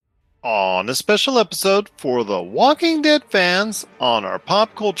On a special episode for the Walking Dead fans on our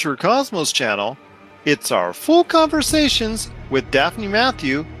Pop Culture Cosmos channel, it's our full conversations with Daphne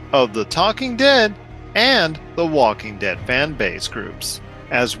Matthew of the Talking Dead and the Walking Dead fan base groups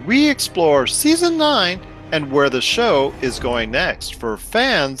as we explore Season 9 and where the show is going next for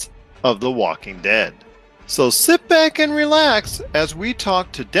fans of the Walking Dead. So sit back and relax as we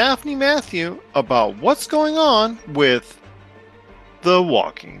talk to Daphne Matthew about what's going on with The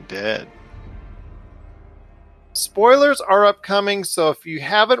Walking Dead. Spoilers are upcoming, so if you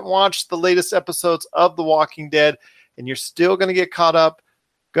haven't watched the latest episodes of The Walking Dead and you're still going to get caught up,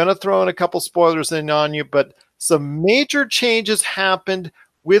 going to throw in a couple spoilers in on you, but some major changes happened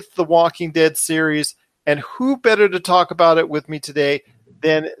with The Walking Dead series, and who better to talk about it with me today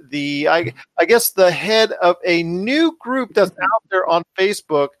than I guess the head of a new group that's out there on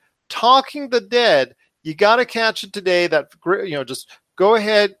Facebook, Talking the Dead. You got to catch it today. Just go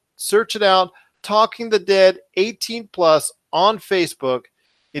ahead, search it out. Talking the Dead 18 plus on Facebook.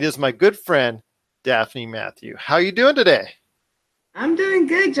 It is my good friend Daphne Matthew. How are you doing today? I'm doing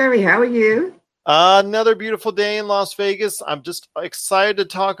good, Jerry. How are you? Another beautiful day in Las Vegas. I'm just excited to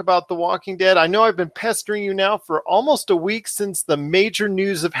talk about The Walking Dead. I know I've been pestering you now for almost a week since the major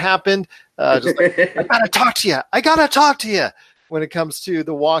news have happened. I gotta talk to you when it comes to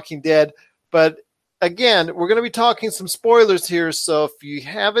The Walking Dead. But again, we're going to be talking some spoilers here, so if you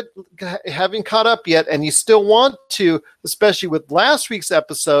haven't caught up yet and you still want to, especially with last week's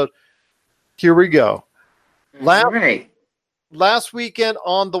episode, here we go. Last weekend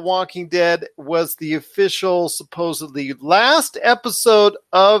on The Walking Dead was the official, supposedly last episode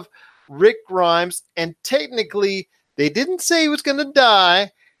of Rick Grimes, and technically they didn't say he was going to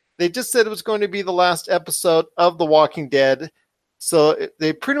die. They just said it was going to be the last episode of The Walking Dead, so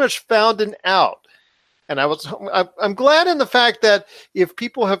they pretty much found an out. And I'm glad in the fact that if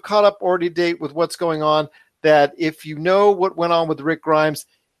people have caught up already date with what's going on, that if you know what went on with Rick Grimes,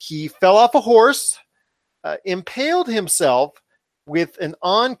 he fell off a horse, impaled himself with an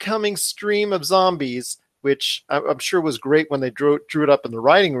oncoming stream of zombies, which I'm sure was great when they drew it up in the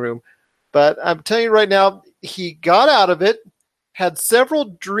writing room. But I'm telling you right now, he got out of it, had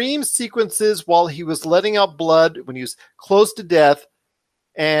several dream sequences while he was letting out blood when he was close to death.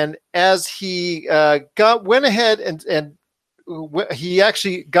 And as he went ahead and he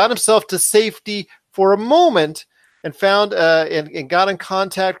actually got himself to safety for a moment and found and got in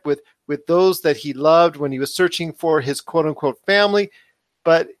contact with those that he loved when he was searching for his quote-unquote family.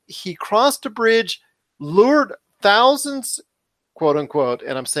 But he crossed a bridge, lured thousands, quote-unquote,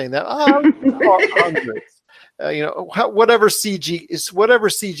 and I'm saying that, hundreds. Whatever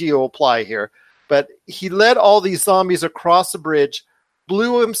CG will apply here. But he led all these zombies across the bridge,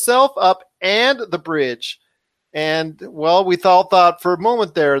 blew himself up and the bridge. And, well, we all thought for a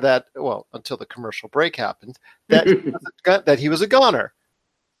moment there that, well, until the commercial break happened, that he was a goner.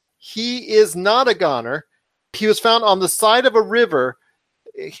 He is not a goner. He was found on the side of a river,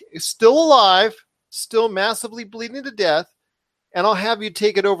 still alive, still massively bleeding to death. And I'll have you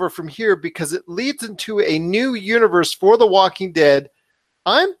take it over from here because it leads into a new universe for The Walking Dead.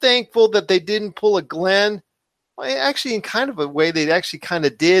 I'm thankful that they didn't pull a Glenn. Actually, in kind of a way, they actually kind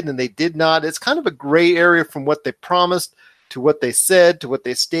of did, and they did not. It's kind of a gray area from what they promised to what they said, to what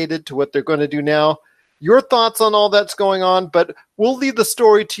they stated, to what they're going to do now. Your thoughts on all that's going on, but we'll leave the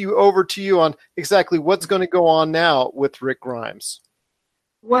story over to you on exactly what's going to go on now with Rick Grimes.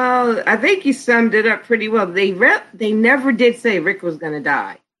 Well, I think you summed it up pretty well. They never did say Rick was going to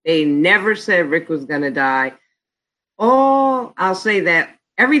die. They never said Rick was going to die. I'll say that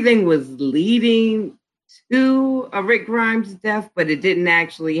everything was leading to a Rick Grimes death, but it didn't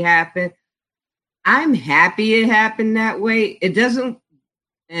actually happen. I'm happy it happened that way. It doesn't,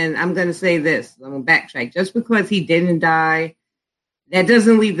 and I'm going to say this, I'm going to backtrack. Just because he didn't die, that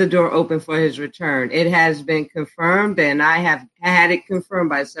doesn't leave the door open for his return. It has been confirmed, and I have had it confirmed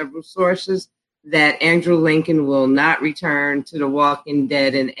by several sources, that Andrew Lincoln will not return to The Walking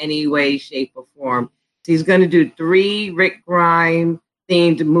Dead in any way, shape, or form. He's going to do 3 Rick Grimes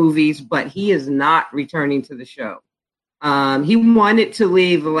themed movies, but he is not returning to the show. He wanted to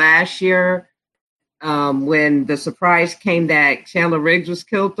leave last year when the surprise came that Chandler Riggs was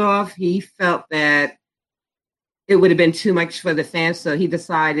killed off. He felt that it would have been too much for the fans, so he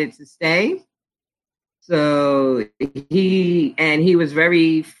decided to stay. So he was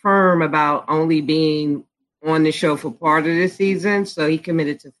very firm about only being on the show for part of the season, so he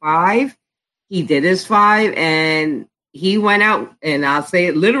committed to 5. He did his 5, and he went out, and I'll say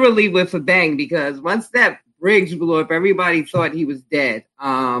it literally with a bang, because once that bridge blew up, everybody thought he was dead.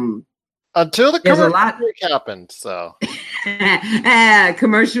 Until the There's a commercial lot. break happened. So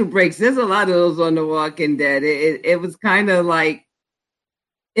Commercial breaks. There's a lot of those on The Walking Dead. It was kind of like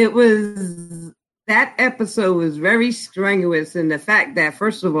it was that episode was very strenuous in the fact that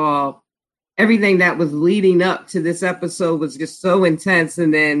first of all, everything that was leading up to this episode was just so intense,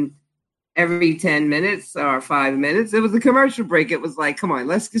 and then every 10 minutes or 5 minutes, it was a commercial break. It was like, come on,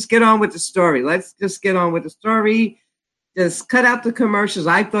 let's just get on with the story. Let's just get on with the story. Just cut out the commercials.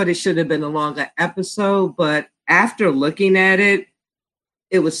 I thought it should have been a longer episode, but after looking at it,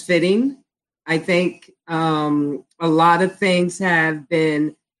 it was fitting. I think a lot of things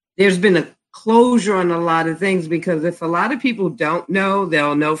there's been a closure on a lot of things, because if a lot of people don't know,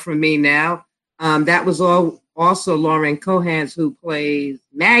 they'll know from me now. That was also Lauren Cohans, who plays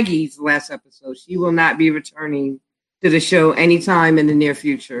Maggie's last episode. She will not be returning to the show anytime in the near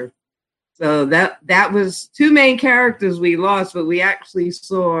future. So that was two main characters we lost, but we actually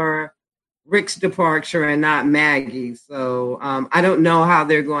saw Rick's departure and not Maggie. So I don't know how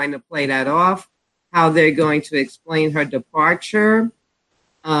they're going to play that off, how they're going to explain her departure.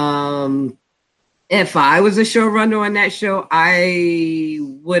 If I was a showrunner on that show, I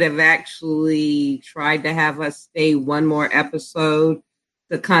would have actually tried to have us stay one more episode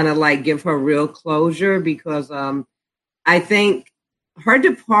to kind of like give her real closure, because I think her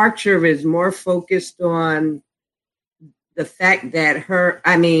departure is more focused on the fact that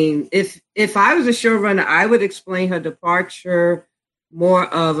if I was a showrunner, I would explain her departure more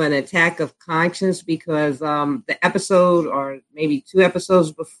of an attack of conscience, because the episode, or maybe 2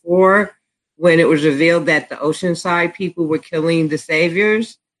 episodes before, when it was revealed that the Oceanside people were killing the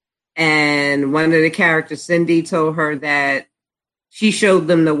Saviors, and one of the characters, Cindy, told her that she showed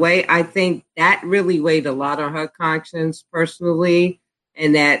them the way. I think that really weighed a lot on her conscience personally,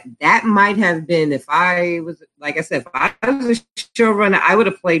 and that might have been, if I was, like I said, if I was a showrunner, I would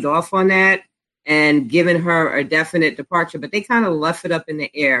have played off on that and given her a definite departure, but they kind of left it up in the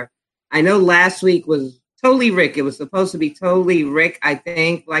air. I know last week was totally Rick. It was supposed to be totally Rick. I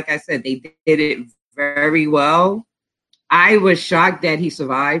think, like I said, they did it very well. I was shocked that he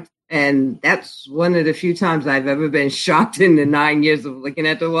survived. And that's one of the few times I've ever been shocked in the 9 years of looking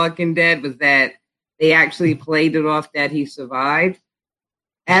at The Walking Dead, was that they actually played it off that he survived.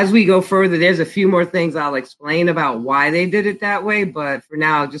 As we go further, there's a few more things I'll explain about why they did it that way. But for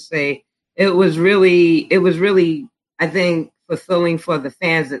now, I'll just say it was really, I think, fulfilling for the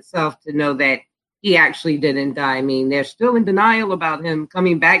fans itself to know that he actually didn't die. I mean, they're still in denial about him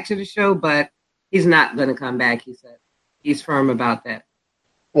coming back to the show, but he's not going to come back, he said. He's firm about that.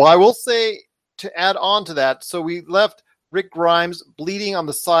 Well, I will say, to add on to that, so we left Rick Grimes bleeding on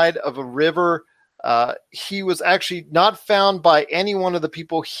the side of a river. He was actually not found by any one of the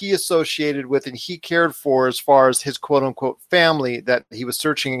people he associated with and he cared for, as far as his quote-unquote family that he was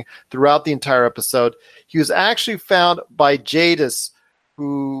searching throughout the entire episode. He was actually found by Jadis,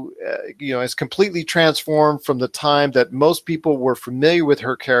 who is completely transformed from the time that most people were familiar with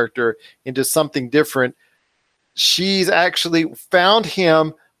her character into something different. She's actually found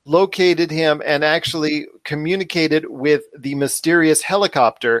him, located him, and actually communicated with the mysterious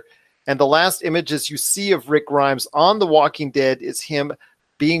helicopter. And the last images you see of Rick Grimes on The Walking Dead is him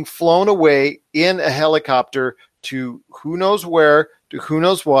being flown away in a helicopter to who knows where, to who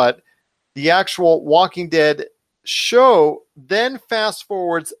knows what. The actual Walking Dead show then fast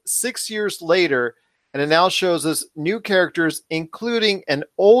forwards 6 years later, and it now shows us new characters, including an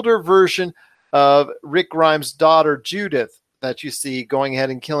older version of Rick Grimes' daughter Judith that you see going ahead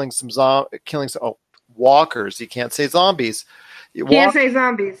and killing some walkers. You can't say zombies. Can't say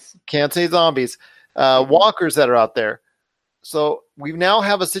zombies. Can't say zombies. Walkers that are out there. So we now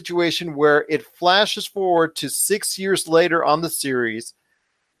have a situation where it flashes forward to 6 years later on the series.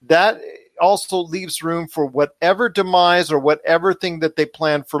 That also leaves room for whatever demise or whatever thing that they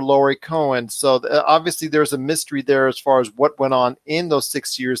planned for Laurie Cohen. So obviously there's a mystery there as far as what went on in those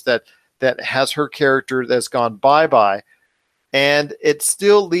 6 years that has her character that's gone bye-bye. And it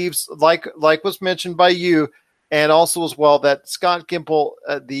still leaves, like was mentioned by you, and also as well, that Scott Gimple,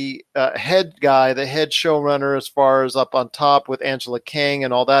 the head guy, the head showrunner as far as up on top with Angela Kang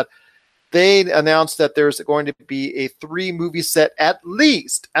and all that, they announced that there's going to be a 3-movie set, at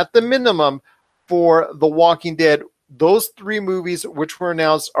least, at the minimum, for The Walking Dead. Those 3 movies which were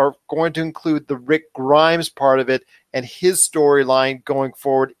announced are going to include the Rick Grimes part of it and his storyline going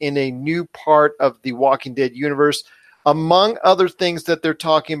forward in a new part of the Walking Dead universe, among other things that they're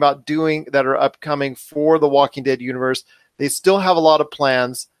talking about doing that are upcoming for the Walking Dead universe. They still have a lot of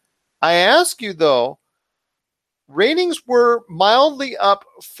plans. I ask you, though, ratings were mildly up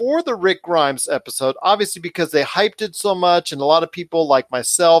for the Rick Grimes episode, obviously because they hyped it so much, and a lot of people like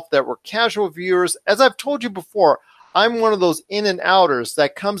myself that were casual viewers. As I've told you before, I'm one of those in and outers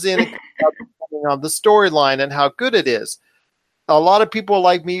that comes in and comes out depending on the storyline and how good it is. A lot of people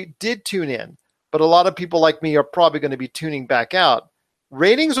like me did tune in, but a lot of people like me are probably going to be tuning back out.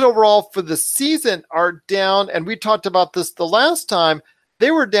 Ratings overall for the season are down, and we talked about this the last time.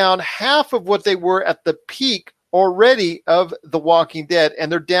 They were down half of what they were at the peak already of The Walking Dead, and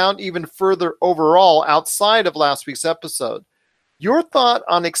they're down even further overall outside of last week's episode. Your thought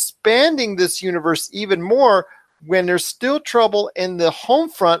on expanding this universe even more when there's still trouble in the home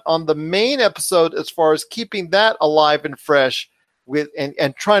front on the main episode as far as keeping that alive and fresh with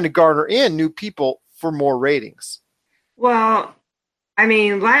and trying to garner in new people for more ratings? Well, I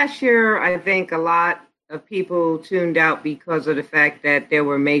mean, last year, I think a lot of people tuned out because of the fact that there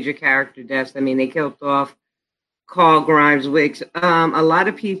were major character deaths. I mean, they killed off Carl Grimes Wicks. A lot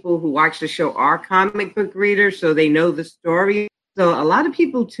of people who watch the show are comic book readers, so they know the story. So a lot of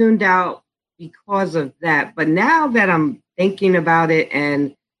people tuned out because of that. But now that I'm thinking about it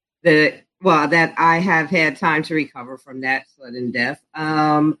and that I have had time to recover from that sudden death,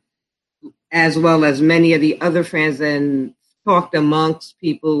 as well as many of the other fans, and talked amongst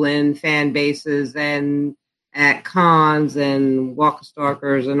people in fan bases and at cons and Walker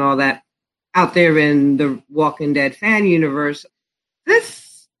Stalkers and all that out there in the Walking Dead fan universe.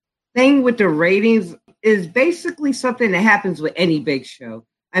 This thing with the ratings is basically something that happens with any big show.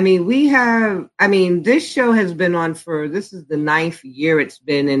 I mean, this show has been on this is the 9th year it's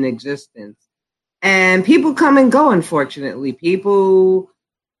been in existence. And people come and go, unfortunately. People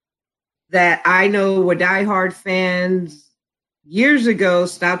that I know were diehard fans years ago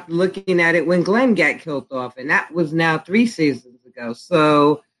stopped looking at it when Glenn got killed off, and that was now 3 seasons ago.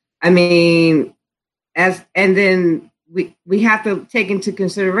 So, I mean, then we have to take into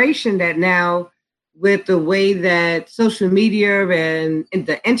consideration that now with the way that social media and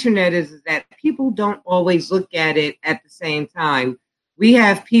the internet is that people don't always look at it at the same time. We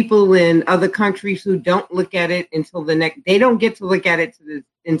have people in other countries who don't look at it until they don't get to look at it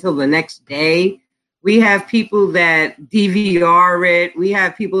until the next day. We have people that DVR it. We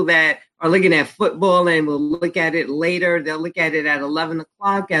have people that are looking at football and will look at it later. They'll look at it at 11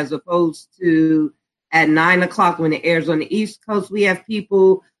 o'clock as opposed to at 9 o'clock when it airs on the East Coast. We have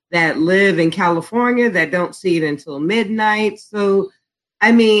people that live in California that don't see it until midnight. So,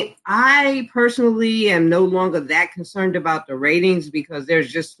 I mean, I personally am no longer that concerned about the ratings because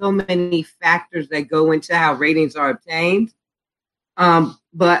there's just so many factors that go into how ratings are obtained.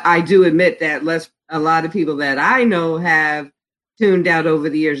 But I do admit that a lot of people that I know have tuned out over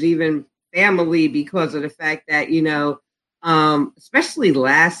the years, even family, because of the fact that, especially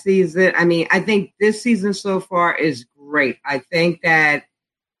last season. I mean, I think this season so far is great. I think that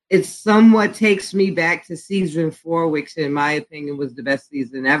it somewhat takes me back to season 4, which in my opinion was the best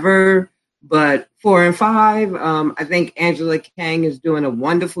season ever. But 4 and 5, I think Angela Kang is doing a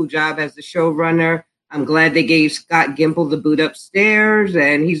wonderful job as the showrunner. I'm glad they gave Scott Gimple the boot upstairs,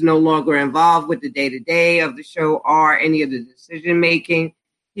 and he's no longer involved with the day-to-day of the show or any of the decision-making.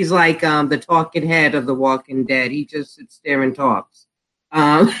 He's like the talking head of The Walking Dead. He just sits there and talks.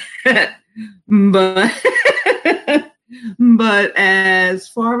 But as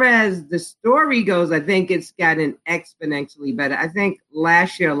far as the story goes, I think it's gotten exponentially better. I think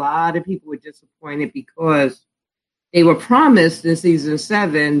last year a lot of people were disappointed because they were promised in season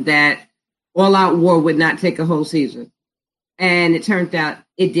 7 that All Out War would not take a whole season. And it turned out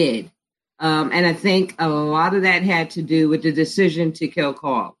it did. And I think a lot of that had to do with the decision to kill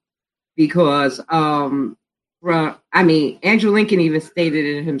Carl. Because, Andrew Lincoln even stated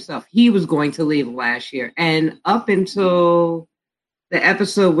it himself. He was going to leave last year. And up until the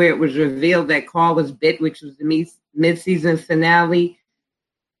episode where it was revealed that Carl was bit, which was the mid-season finale,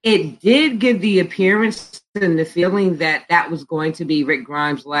 it did give the appearance and the feeling that that was going to be Rick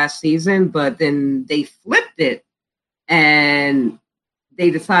Grimes' last season, but then they flipped it and they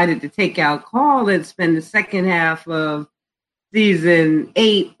decided to take out Carl and spend the second half of season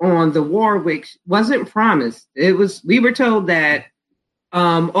 8 on the war, which wasn't promised. We were told that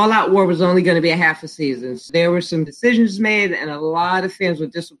All Out War was only going to be a half a season. So there were some decisions made, and a lot of fans were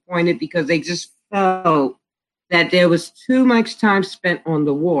disappointed because they just felt that there was too much time spent on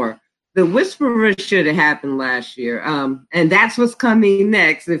the war. The Whisperer should have happened last year. And that's what's coming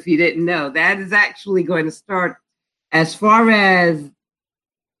next, if you didn't know. That is actually going to start as far as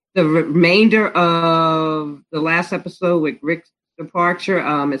the remainder of the last episode with Rick's departure,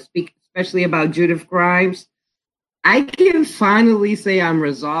 especially about Judith Grimes. I can finally say I'm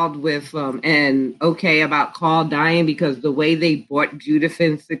resolved with and okay about Carl dying, because the way they brought Judith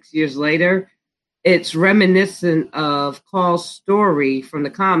in 6 years later, it's reminiscent of Carl's story from the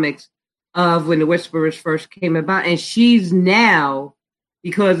comics of when the Whisperers first came about. And she's now,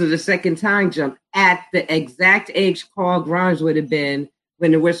 because of the second time jump, at the exact age Carl Grimes would have been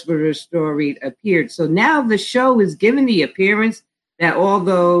when the Whisperers story appeared. So now the show is given the appearance that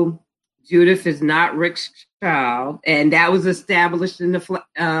although Judith is not Rick's child, and that was established in the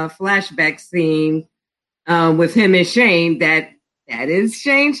flashback scene with him and Shane, that is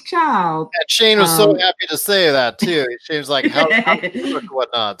Shane's child. And Shane was so happy to say that too. Shane was like, "How's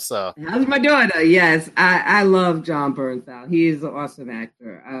whatnot?" So, how's my daughter? Yes, I love John Bernthal. He is an awesome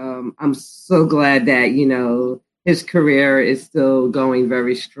actor. I'm so glad that his career is still going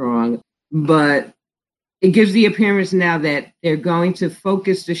very strong, but it gives the appearance now that they're going to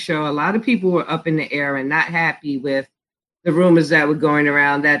focus the show. A lot of people were up in the air and not happy with the rumors that were going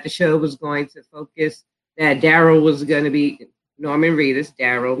around that the show was going to focus, that Daryl was going to be, Norman Reedus,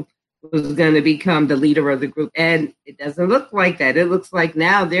 Daryl, was going to become the leader of the group. And it doesn't look like that. It looks like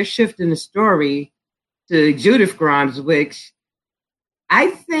now they're shifting the story to Judith Grimes, which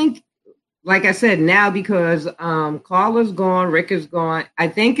I think, like I said, now because Carl is gone, Rick is gone, I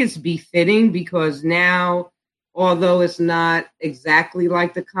think it's befitting, because now, although it's not exactly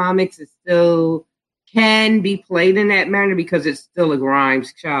like the comics, it still can be played in that manner because it's still a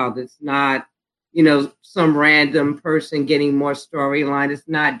Grimes child. It's not, some random person getting more storyline. It's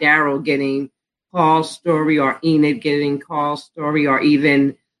not Daryl getting Carl's story or Enid getting Carl's story or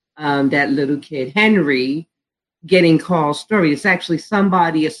even that little kid, Henry, getting Carl's story. It's actually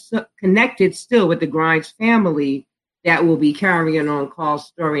somebody connected still with the Grimes family that will be carrying on Carl's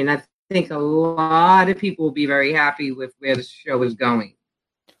story. And I think a lot of people will be very happy with where the show is going.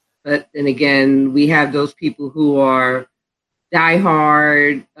 But then again, we have those people who are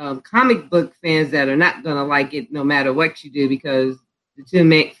diehard comic book fans that are not going to like it no matter what you do, because the two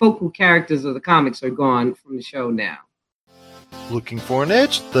main focal characters of the comics are gone from the show now. Looking for an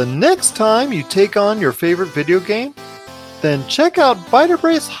edge the next time you take on your favorite video game? Then check out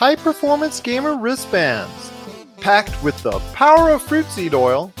Vitabrace High Performance Gamer Wristbands. Packed with the power of fruit seed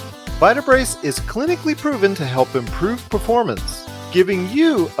oil, Vitabrace is clinically proven to help improve performance, giving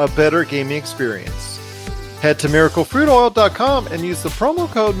you a better gaming experience. Head to miraclefruitoil.com and use the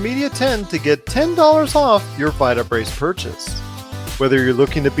promo code MEDIA10 to get $10 off your Vitabrace purchase. Whether you're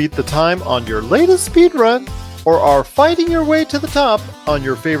looking to beat the time on your latest speedrun or are fighting your way to the top on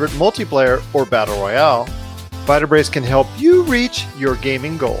your favorite multiplayer or battle royale, Vitabrace can help you reach your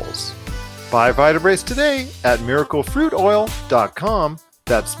gaming goals. Buy Vitabrace today at miraclefruitoil.com.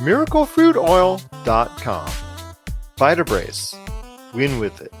 That's miraclefruitoil.com. Vitabrace. Win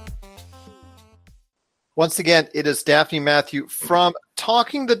with it. Once again, it is Daphne Matthew from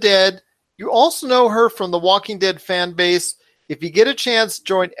Talking the Dead. You also know her from the Walking Dead fan base. If you get a chance,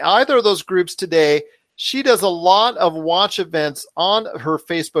 join either of those groups today. She does a lot of watch events on her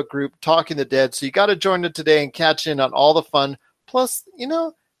Facebook group, Talking the Dead. So you got to join it today and catch in on all the fun. Plus,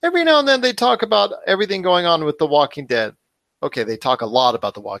 every now and then they talk about everything going on with The Walking Dead. Okay, they talk a lot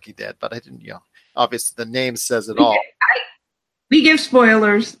about The Walking Dead, but I didn't, obviously the name says it all. We give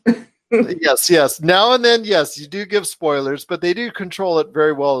spoilers. Yes. Now and then, yes, you do give spoilers, but they do control it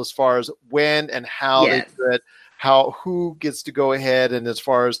very well as far as when and how they do it, who gets to go ahead, and as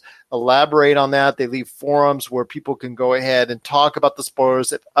far as elaborate on that, they leave forums where people can go ahead and talk about the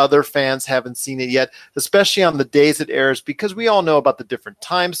spoilers if other fans haven't seen it yet, especially on the days it airs, because we all know about the different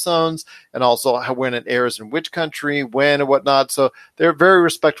time zones and also when it airs in which country, when and whatnot. So they're very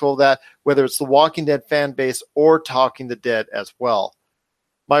respectful of that, whether it's the Walking Dead fan base or Talking the Dead as well.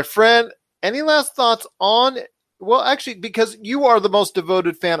 My friend, any last thoughts on, well, actually, because you are the most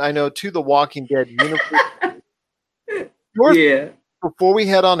devoted fan I know to the Walking Dead universe. Before we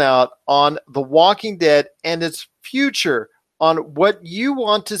head on out, on The Walking Dead and its future, on what you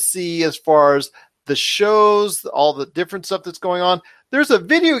want to see as far as the shows, all the different stuff that's going on. There's a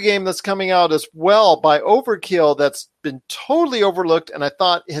video game that's coming out as well by Overkill that's been totally overlooked and I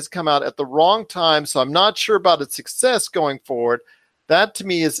thought has come out at the wrong time, so I'm not sure about its success going forward. That to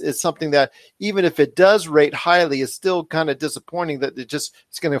me is something that, even if it does rate highly, is still kind of disappointing that it's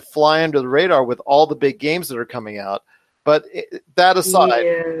going to fly under the radar with all the big games that are coming out. But that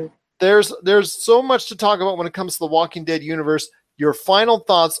aside, there's so much to talk about when it comes to the Walking Dead universe. Your final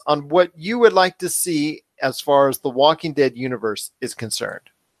thoughts on what you would like to see as far as the Walking Dead universe is concerned.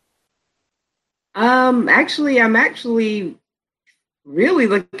 I'm actually really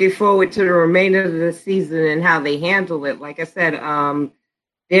looking forward to the remainder of the season and how they handle it. Like I said,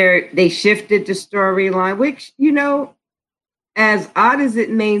 they shifted the storyline, which, as odd as it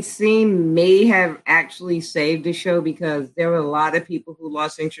may seem, may have actually saved the show, because there were a lot of people who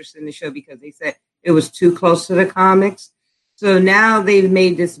lost interest in the show because they said it was too close to the comics. So now they've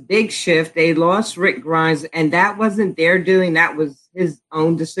made this big shift. They lost Rick Grimes, and that wasn't their doing. That was his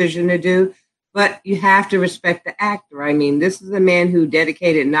own decision to do. But you have to respect the actor. I mean, this is a man who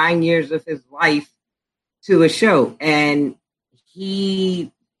dedicated 9 years of his life to a show, and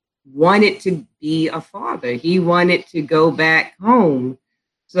he wanted to be a father. He wanted to go back home.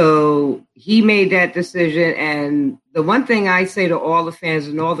 So he made that decision. And the one thing I say to all the fans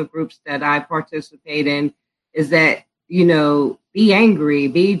and all the groups that I participate in is that, be angry,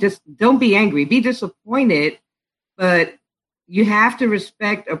 don't be angry, be disappointed, but you have to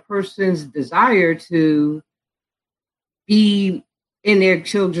respect a person's desire to be in their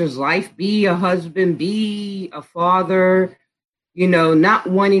children's life, be a husband, be a father, not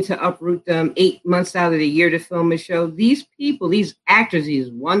wanting to uproot them 8 months out of the year to film a show. These people, these actors, these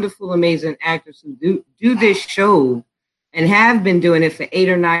wonderful, amazing actors who do this show and have been doing it for 8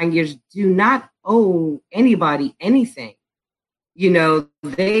 or 9 years, do not owe anybody anything.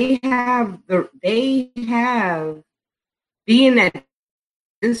 They have being that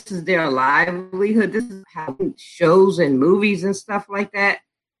this is their livelihood, this is how shows and movies and stuff like that,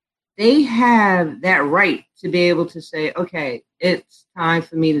 they have that right to be able to say, okay, it's time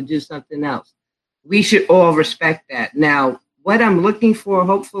for me to do something else. We should all respect that. Now, what I'm looking for,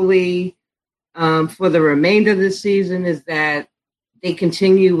 hopefully, for the remainder of the season, is that they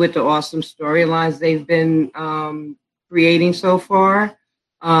continue with the awesome storylines they've been creating so far.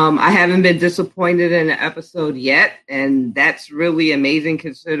 I haven't been disappointed in an episode yet, and that's really amazing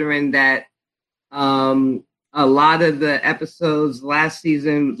considering that a lot of the episodes last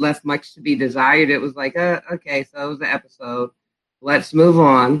season left much to be desired. It was like, okay, so it was an episode. Let's move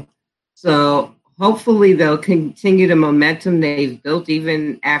on. So hopefully they'll continue the momentum they've built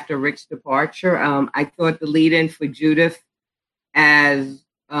even after Rick's departure. I thought the lead-in for Judith as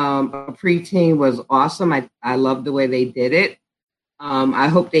a preteen was awesome. I love the way they did it. I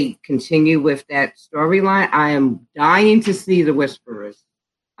hope they continue with that storyline. I am dying to see the Whisperers.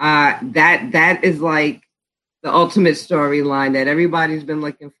 That is like the ultimate storyline that everybody's been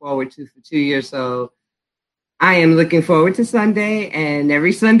looking forward to for 2 years. So I am looking forward to Sunday and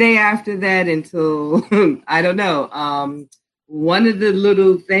every Sunday after that until, I don't know. One of the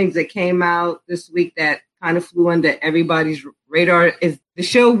little things that came out this week that kind of flew under everybody's radar is the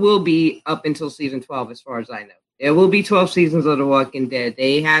show will be up until season 12, as far as I know. There will be 12 seasons of The Walking Dead.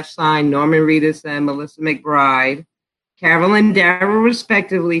 They have signed Norman Reedus and Melissa McBride, Carol and Daryl,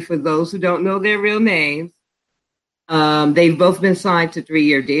 respectively, for those who don't know their real names. They've both been signed to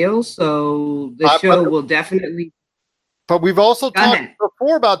 3-year deals, so the show will definitely... But we've also talked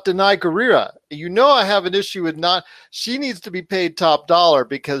before about Denai Guerrera. I have an issue with not... She needs to be paid top dollar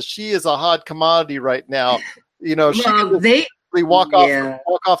because she is a hot commodity right now. She can walk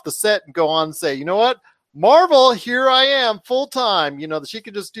off the set and go on and say, you know what? Marvel, here I am, full time. She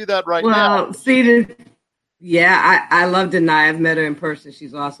could just do that now. Well, I love Denai. I've met her in person.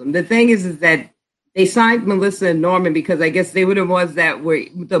 She's awesome. The thing is that they signed Melissa and Norman because I guess they were the ones that were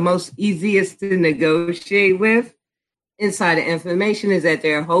the most easiest to negotiate with. Insider information is that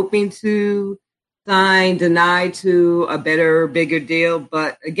they're hoping to sign Denai to a better, bigger deal.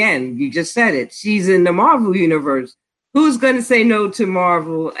 But again, you just said it. She's in the Marvel universe. Who's going to say no to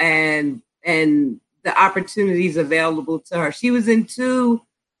Marvel and the opportunities available to her? She was in 2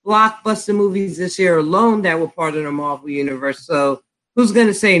 blockbuster movies this year alone that were part of the Marvel universe. So who's going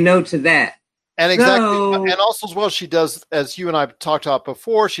to say no to that? And exactly, and also as well, she does, as you and I talked about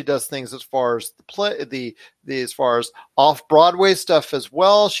before, she does things as far as the as far as off Broadway stuff as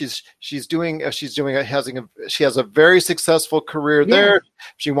well. She has a very successful career there.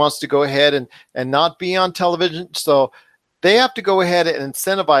 She wants to go ahead and not be on television, so they have to go ahead and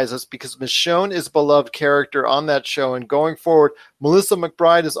incentivize us because Michonne is a beloved character on that show, and going forward, Melissa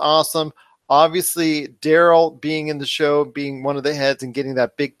McBride is awesome. Obviously, Daryl being in the show, being one of the heads and getting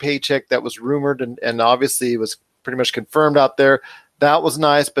that big paycheck that was rumored and obviously was pretty much confirmed out there. That was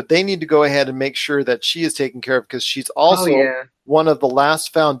nice, but they need to go ahead and make sure that she is taken care of because she's also one of the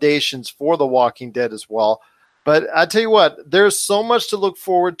last foundations for The Walking Dead as well. But I tell you what, there's so much to look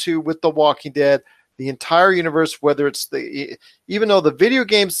forward to with The Walking Dead. The entire universe, whether it's even though the video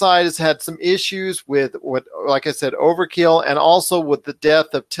game side has had some issues with what, like I said, overkill, and also with the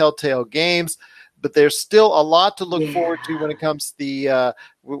death of Telltale Games, but there's still a lot to look forward to when it comes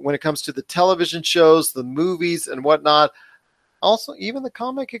to the television shows, the movies, and whatnot. Also, even the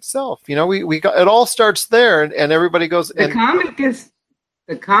comic itself. We got it all starts there, and everybody goes. The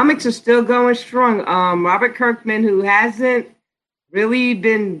The comics are still going strong. Robert Kirkman, who hasn't really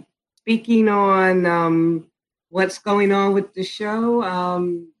been speaking on what's going on with the show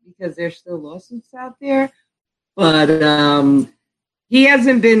because there's still lawsuits out there, but he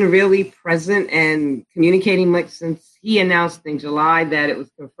hasn't been really present and communicating much since he announced in July that it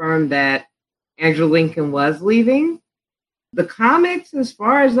was confirmed that Andrew Lincoln was leaving. The comics, as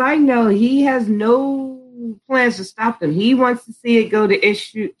far as I know, he has no plans to stop them. He wants to see it go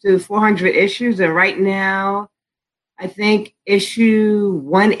to 400 issues, and right now, I think issue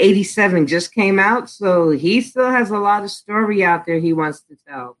 187 just came out, so he still has a lot of story out there he wants to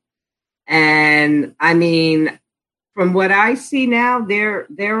tell. And I mean, from what I see now, there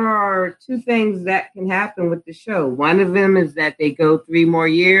are two things that can happen with the show. One of them is that they go 3 more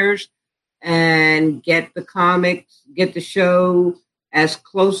years and get the show as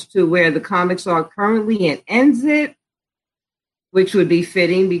close to where the comics are currently and ends it, which would be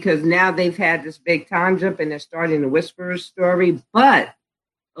fitting because now they've had this big time jump and they're starting the Whisperer story. But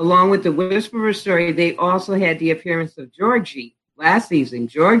along with the Whisperer story, they also had the appearance of Georgie last season.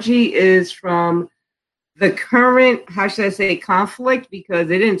 Georgie is from the current, how should I say, conflict, because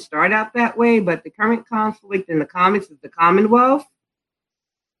it didn't start out that way, but the current conflict in the comics is the Commonwealth.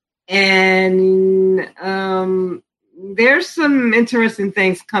 And there's some interesting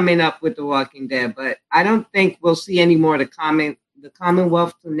things coming up with The Walking Dead, but I don't think we'll see any more of the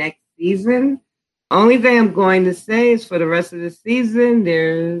Commonwealth till next season. Only thing I'm going to say is for the rest of the season,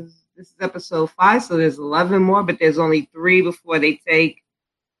 this is episode 5, so there's 11 more, but there's only 3 before they take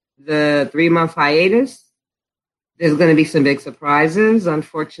the 3-month hiatus. There's going to be some big surprises.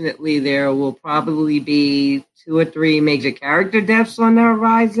 Unfortunately, there will probably be 2 or 3 major character deaths on the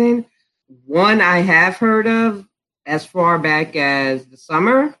horizon. One I have heard of as far back as the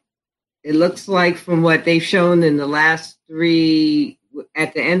summer. It looks like from what they've shown in the last 3,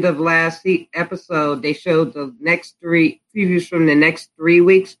 at the end of last episode, they showed the next 3 previews from the next 3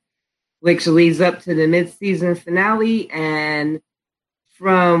 weeks, which leads up to the mid-season finale. And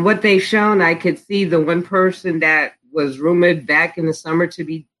from what they've shown, I could see the one person that was rumored back in the summer to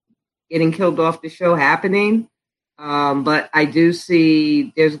be getting killed off the show happening. But I do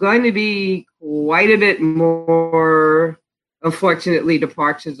see there's going to be quite a bit more, unfortunately,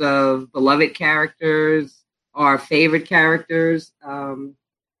 departures of beloved characters, our favorite characters.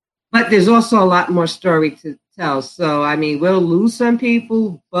 But there's also a lot more story to tell. So, I mean, we'll lose some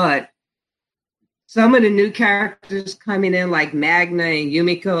people, but some of the new characters coming in, like Magna and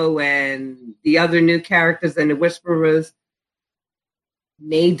Yumiko and the other new characters and the Whisperers,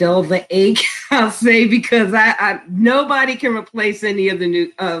 may dull the ache, I'll say, because I nobody can replace any of the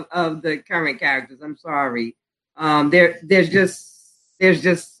new of the current characters. I'm sorry. There's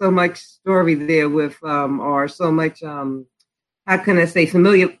just so much story there with or so much how can I say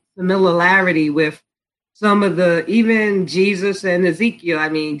familiarity with some of the, even Jesus and Ezekiel. I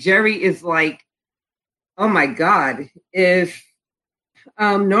mean, Jerry is like, oh my God, if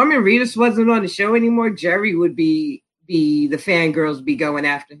Norman Reedus wasn't on the show anymore, Jerry would be the fangirls be going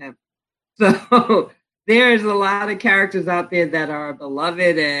after him. So there's a lot of characters out there that are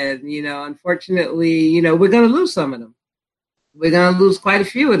beloved, and unfortunately, we're going to lose some of them. We're going to lose quite a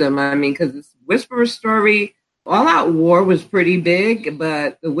few of them. I mean, because this Whisperer story, All Out War was pretty big,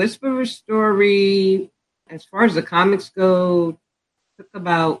 but the Whisperer story, as far as the comics go, took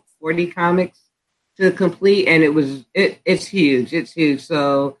about 40 comics to complete, and it's huge. It's huge.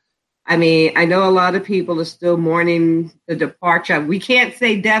 So, I mean, I know a lot of people are still mourning the departure. We can't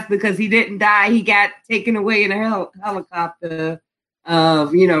say death because he didn't die. He got taken away in a helicopter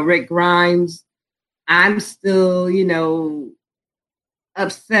of, Rick Grimes. I'm still,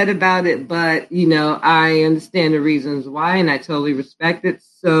 upset about it, but, I understand the reasons why, and I totally respect it.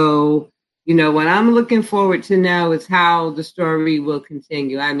 So, what I'm looking forward to now is how the story will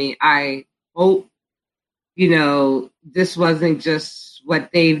continue. I mean, I hope, this wasn't just what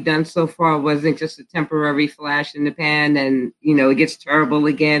they've done so far, wasn't just a temporary flash in the pan and, it gets terrible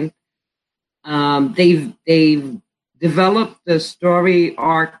again. They've developed the story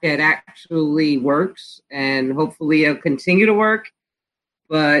arc that actually works, and hopefully it'll continue to work.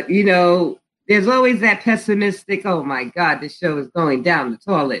 But, there's always that pessimistic, oh my God, this show is going down the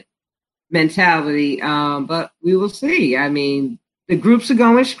toilet mentality. But we will see. I mean, the groups are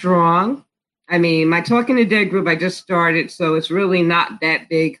going strong. I mean, my Talking to Dead group, I just started, so it's really not that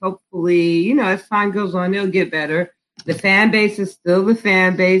big. Hopefully, as time goes on, it'll get better. The fan base is still the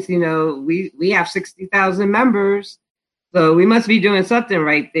fan base. We have 60,000 members, so we must be doing something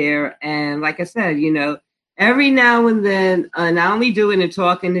right there. And like I said, every now and then, and I only do it in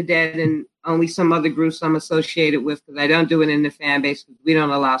Talking the Dead and only some other groups I'm associated with, because I don't do it in the fan base because we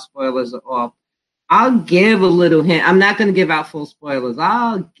don't allow spoilers at all. I'll give a little hint. I'm not going to give out full spoilers.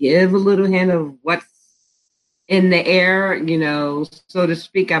 I'll give a little hint of what's in the air, so to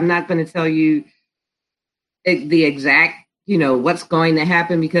speak. I'm not going to tell you the exact, what's going to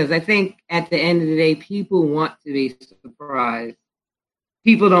happen, because I think at the end of the day, people want to be surprised.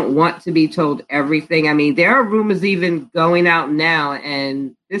 People don't want to be told everything. I mean, there are rumors even going out now,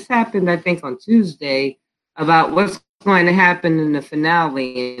 and this happened, I think, on Tuesday, about what's going to happen in the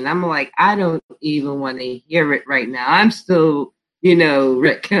finale. And I'm like, I don't even want to hear it right now. I'm still,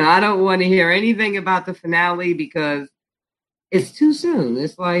 Rick. I don't want to hear anything about the finale because it's too soon.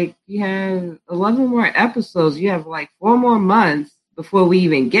 It's like you have 11 more episodes. You have like 4 more months before we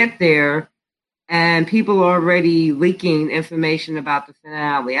even get there. And people are already leaking information about the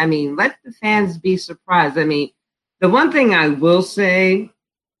finale. I mean, let the fans be surprised. I mean, the one thing I will say,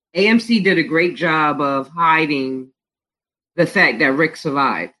 AMC did a great job of hiding the fact that Rick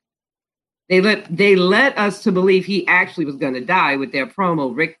survived. They let us to believe he actually was going to die with their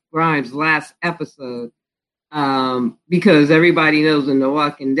promo, Rick Grimes' last episode, because everybody knows in The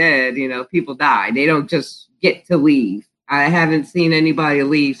Walking Dead, people die. They don't just get to leave. I haven't seen anybody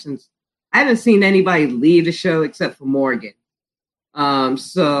leave the show except for Morgan.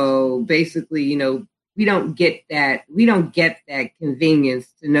 So basically, we don't get that convenience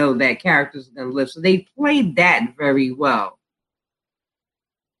to know that characters are going to live. So they played that very well.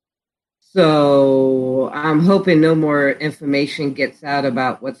 So I'm hoping no more information gets out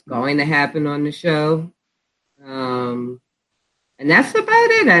about what's going to happen on the show. And that's about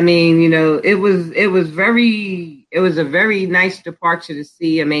it. I mean, it was a very nice departure to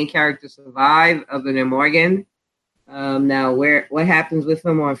see a main character survive other than Morgan. Now, what happens with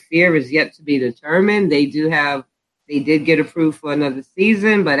him on Fear is yet to be determined. They did get approved for another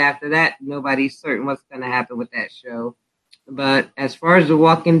season, but after that, nobody's certain what's going to happen with that show. But as far as The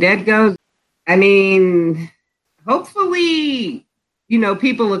Walking Dead goes, I mean, hopefully,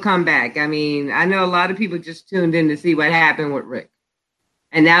 people will come back. I mean, I know a lot of people just tuned in to see what happened with Rick.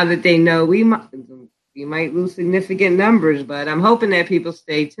 And now that they know we might lose significant numbers, but I'm hoping that people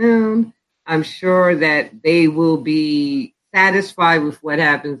stay tuned. I'm sure that they will be satisfied with what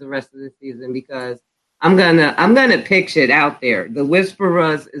happens the rest of the season, because I'm gonna pitch it out there. The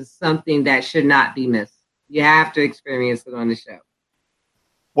Whisperers is something that should not be missed. You have to experience it on the show.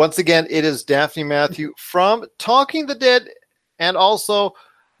 Once again, it is Daphne Matthew from Talking the Dead and also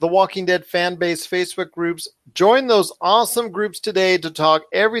the Walking Dead fan base Facebook groups. Join those awesome groups today to talk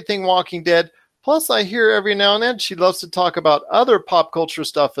everything Walking Dead. Plus, I hear every now and then she loves to talk about other pop culture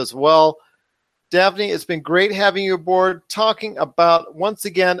stuff as well. Daphne, it's been great having you aboard, talking about, once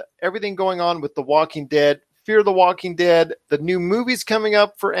again, everything going on with The Walking Dead, Fear the Walking Dead, the new movies coming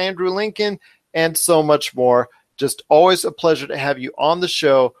up for Andrew Lincoln, and so much more. Just always a pleasure to have you on the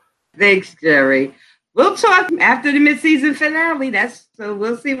show. Thanks, Jerry. We'll talk after the mid-season finale. So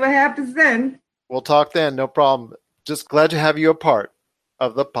we'll see what happens then. We'll talk then, no problem. Just glad to have you a part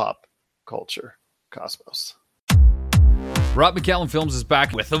of the pop culture cosmos. Rob McCallum Films is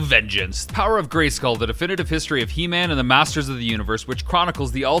back with a vengeance. Power of Grayskull, the definitive history of He-Man and the Masters of the Universe, which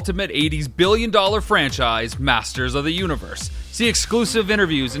chronicles the ultimate 80s billion-dollar franchise, Masters of the Universe. See exclusive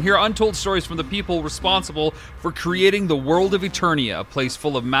interviews and hear untold stories from the people responsible for creating the world of Eternia, a place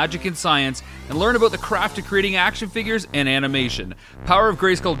full of magic and science, and learn about the craft of creating action figures and animation. Power of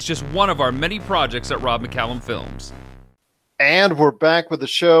Grayskull is just one of our many projects at Rob McCallum Films. And we're back with the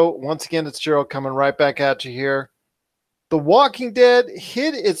show. Once again, it's Gerald coming right back at you here. The Walking Dead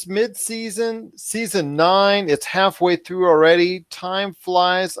hit its mid-season, season 9. It's halfway through already. Time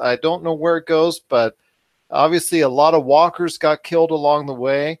flies. I don't know where it goes, but obviously a lot of walkers got killed along the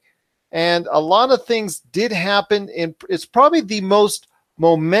way. And a lot of things did happen. It's probably the most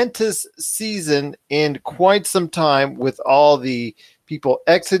momentous season in quite some time, with all the people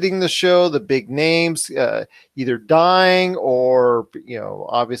exiting the show, the big names either dying or,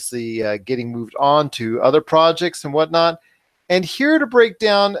 obviously getting moved on to other projects and whatnot. And here to break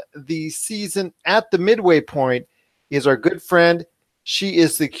down the season at the midway point is our good friend. She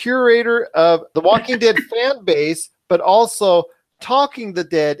is the curator of the Walking Dead fan base, but also Talking the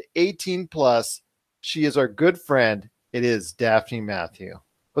Dead 18 plus. She is our good friend. It is Daphne Matthew.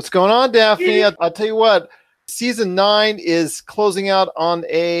 What's going on, Daphne? I'll tell you what. Season 9 is closing out on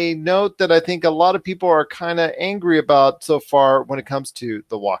a note that I think a lot of people are kind of angry about so far when it comes to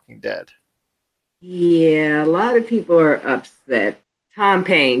The Walking Dead. Yeah, a lot of people are upset. Tom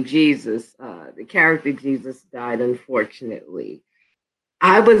Paine, Jesus, the character Jesus, died, unfortunately.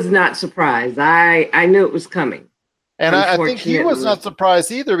 I was not surprised. I knew it was coming. And I think he was not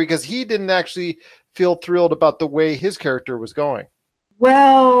surprised either, because he didn't actually feel thrilled about the way his character was going.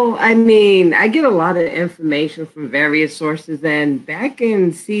 Well, I mean, I get a lot of information from various sources, and back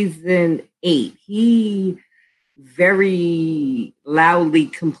in season 8, he very loudly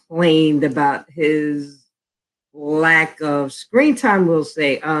complained about his lack of screen time, we'll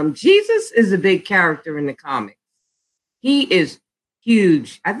say. Jesus is a big character in the comics. He is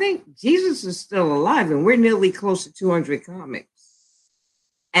huge. I think Jesus is still alive, and we're nearly close to 200 comics.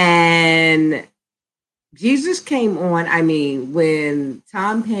 And Jesus came on, I mean, when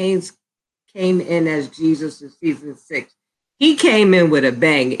Tom Haynes came in as Jesus in season 6, he came in with a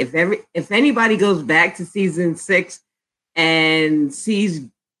bang. If anybody goes back to season 6 and sees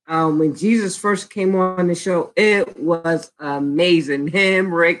when Jesus first came on the show, it was amazing.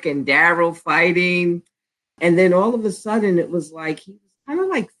 Him, Rick, and Daryl fighting. And then all of a sudden, it was like he was kind of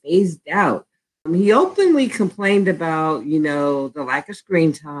like phased out. He openly complained about, the lack of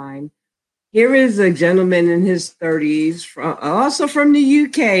screen time. Here is a gentleman in his 30s, also from the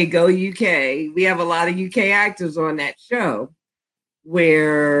UK, go UK. We have a lot of UK actors on that show,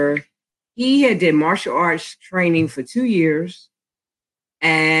 where he had did martial arts training for 2 years.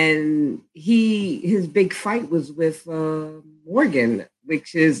 And his big fight was with Morgan,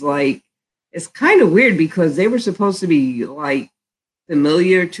 which is like, it's kind of weird because they were supposed to be like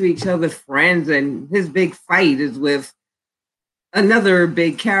familiar to each other, friends, and his big fight is with another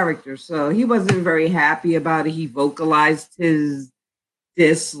big character. So he wasn't very happy about it. He vocalized his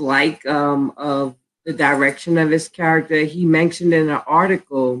dislike of the direction of his character. He mentioned in an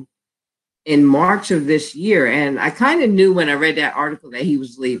article in March of this year, and I kind of knew when I read that article that he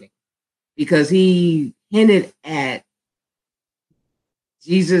was leaving, because he hinted at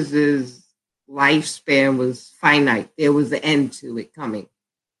Jesus's lifespan was finite. There was an end to it coming.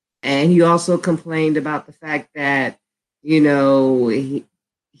 And he also complained about the fact that, he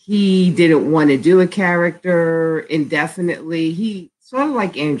didn't want to do a character indefinitely. He sort of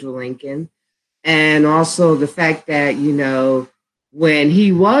like Andrew Lincoln. And also the fact that, when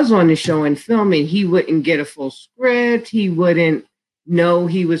he was on the show and filming, he wouldn't get a full script. He wouldn't know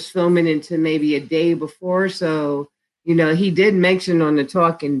he was filming until maybe a day before. So, he did mention on the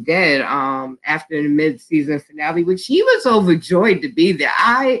Talking Dead after the mid-season finale, which he was overjoyed to be there.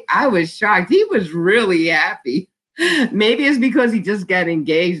 I was shocked. He was really happy. Maybe it's because he just got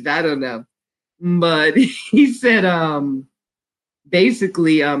engaged. I don't know. But he said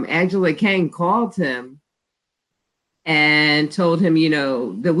basically Angela Kang called him and told him,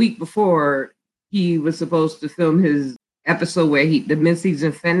 the week before he was supposed to film his episode the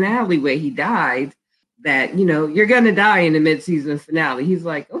mid-season finale where he died, that, you're going to die in the mid-season finale. He's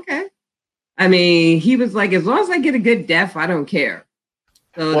like, okay. I mean, he was like, as long as I get a good death, I don't care.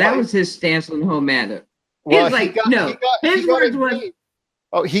 So that was his stance on the whole matter. Well, He's like, his words was,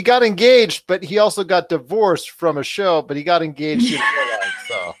 oh, he got engaged, but he also got divorced from a show, but he got engaged in real life,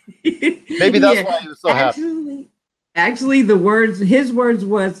 so maybe that's why he was so happy. Actually, his words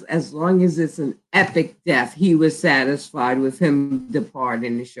was, as long as it's an epic death, he was satisfied with him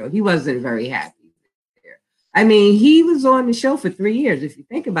departing the show. He wasn't very happy there. I mean, he was on the show for 3 years. If you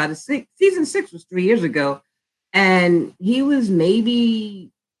think about it, season 6 was 3 years ago, and he was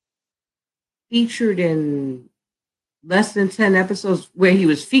maybe featured in less than 10 episodes where he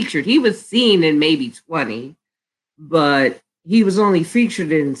was featured. He was seen in maybe 20, but he was only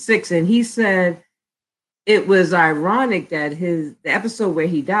featured in 6. And he said it was ironic that the episode where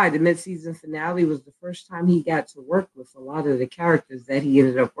he died, the mid-season finale, was the first time he got to work with a lot of the characters that he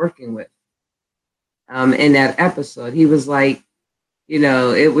ended up working with in that episode. He was like,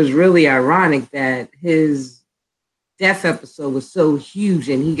 it was really ironic that his death episode was so huge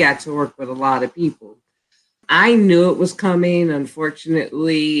and he got to work with a lot of people. I knew it was coming,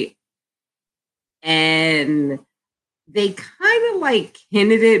 unfortunately, and they kind of like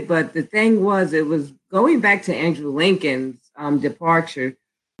hinted it, but the thing was, it was going back to Andrew Lincoln's departure.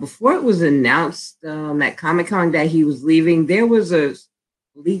 Before it was announced at Comic-Con that he was leaving, there was a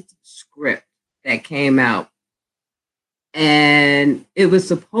leaked script that came out, and it was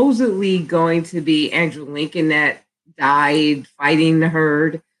supposedly going to be Andrew Lincoln that died fighting the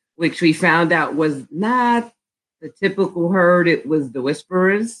Herd, which we found out was not the typical Herd. It was the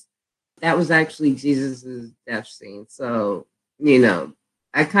Whisperers. That was actually Jesus's death scene. So,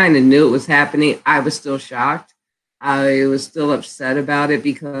 I kind of knew it was happening. I was still shocked. I was still upset about it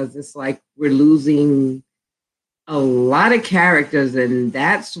because it's like we're losing a lot of characters, and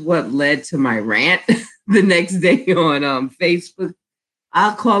that's what led to my rant the next day on Facebook.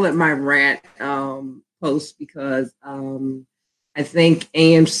 I'll call it my rant post because I think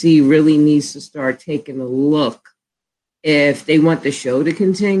AMC really needs to start taking a look. If they want the show to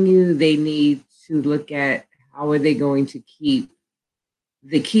continue, they need to look at how are they going to keep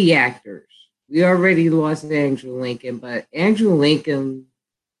the key actors. We already lost Andrew Lincoln, but Andrew Lincoln,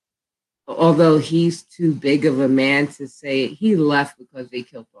 although he's too big of a man to say it, he left because they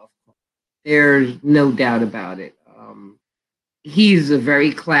killed off Carl. There's no doubt about it. He's a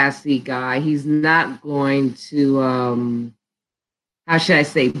very classy guy. He's not going to, how should I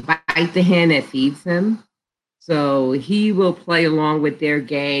say, bite the hand that feeds him. So he will play along with their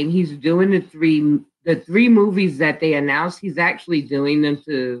game. He's doing the three movies that they announced. He's actually doing them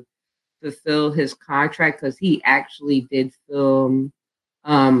to fulfill his contract because he actually did film.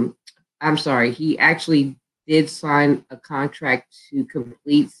 He actually did sign a contract to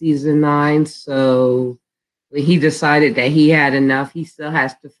complete season 9. So when he decided that he had enough, he still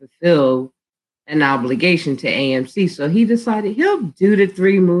has to fulfill an obligation to AMC. So he decided he'll do the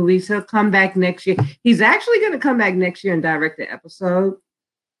 3 movies. He'll come back next year. He's actually going to come back next year and direct the episode.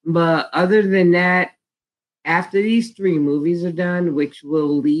 But other than that, after these 3 movies are done, which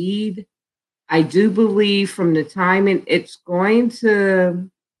will lead, I do believe from the timing, it's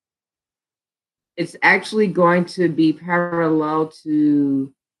actually going to be parallel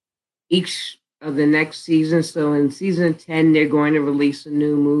to each of the next season. So in season 10, they're going to release a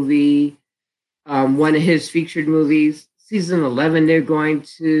new movie, one of his featured movies. Season 11, they're going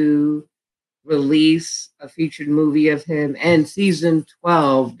to release a featured movie of him. And season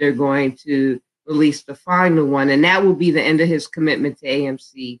 12, they're going to release the final one. And that will be the end of his commitment to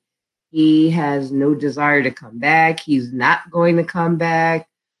AMC. He has no desire to come back. He's not going to come back.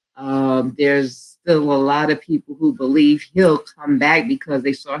 There's still a lot of people who believe he'll come back because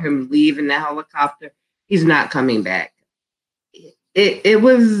they saw him leave in the helicopter. He's not coming back. It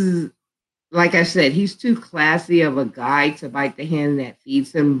was, like I said, he's too classy of a guy to bite the hand that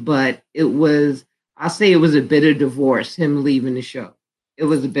feeds him, but I'll say it was a bitter divorce, him leaving the show. It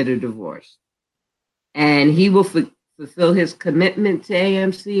was a bitter divorce. And he will fulfill his commitment to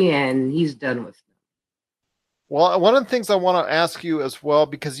AMC, and he's done with it. Well, one of the things I want to ask you as well,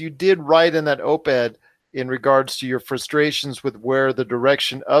 because you did write in that op-ed in regards to your frustrations with where the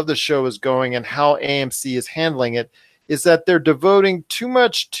direction of the show is going and how AMC is handling it, is that they're devoting too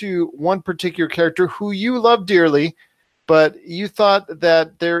much to one particular character who you love dearly, but you thought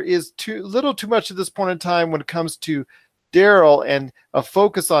that there is too much at this point in time when it comes to Daryl and a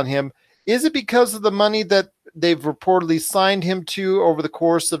focus on him. Is it because of the money that they've reportedly signed him to over the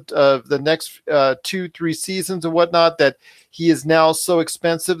course of the next 2-3 seasons and whatnot, that he is now so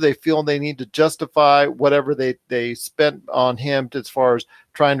expensive they feel they need to justify whatever they spent on him as far as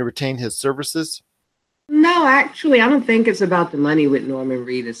trying to retain his services? No, actually, I don't think it's about the money with Norman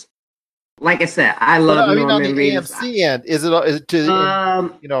Reedus. Like I said, I love Norman Reedus. On the AMC end, is it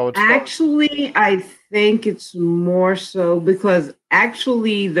to, actually, I think it's more so because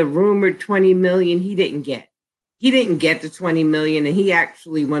actually the rumored $20 million he didn't get. He didn't get the $20 million, and he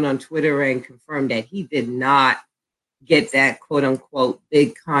actually went on Twitter and confirmed that he did not get that quote unquote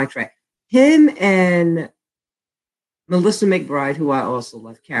big contract. Him and Melissa McBride, who I also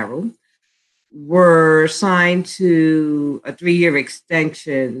love, Carol, were signed to a 3-year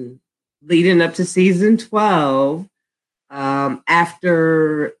extension leading up to season 12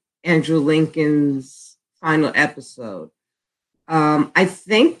 after Andrew Lincoln's final episode. I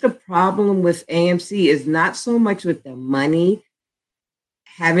think the problem with AMC is not so much with the money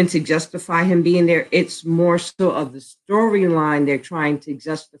having to justify him being there. It's more so of the storyline they're trying to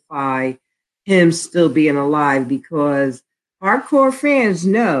justify him still being alive, because hardcore fans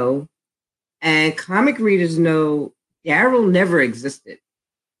know and comic readers know Daryl never existed.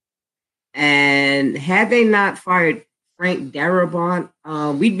 And had they not fired Frank Darabont,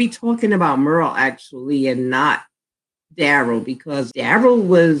 we'd be talking about Merle actually and not Daryl, because Daryl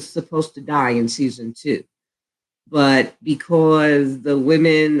was supposed to die in season 2. But because the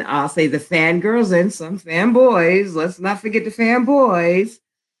women, I'll say the fangirls and some fanboys, let's not forget the fanboys,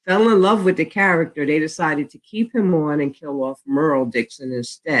 fell in love with the character, they decided to keep him on and kill off Merle Dixon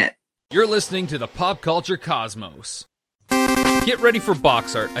instead. You're listening to the Pop Culture Cosmos. Get ready for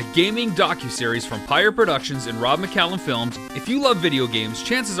Box Art, a gaming docuseries from Pyre Productions and Rob McCallum Films. If you love video games,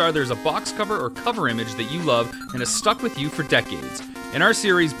 chances are there's a box cover or cover image that you love and has stuck with you for decades. In our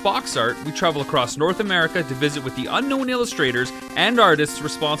series, Box Art, we travel across North America to visit with the unknown illustrators and artists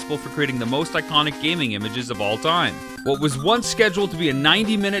responsible for creating the most iconic gaming images of all time. What was once scheduled to be a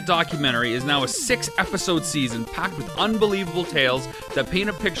 90-minute documentary is now a 6-episode season packed with unbelievable tales that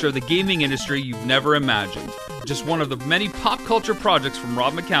paint a picture of the gaming industry you've never imagined. Just one of the many pop culture projects from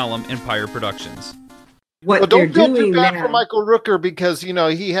Rob McCallum and Pyre Productions. what Well, they're don't feel too doing bad for now. Michael Rooker because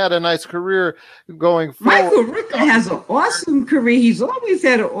he had a nice career going forward. Michael Rooker has an awesome career. He's always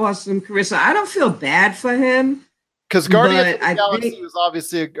had an awesome career, so I don't feel bad for him. Because Guardians of the I Galaxy think, was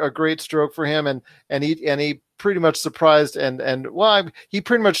obviously a great stroke for him, and he pretty much surprised he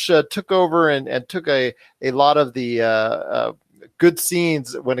pretty much took over and took a lot of the good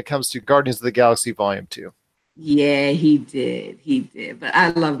scenes when it comes to Guardians of the Galaxy Volume 2. yeah, he did. He did. But I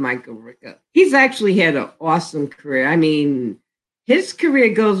love Michael Rooker. He's actually had an awesome career. I mean, his career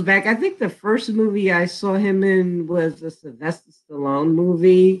goes back. I think the first movie I saw him in was a Sylvester Stallone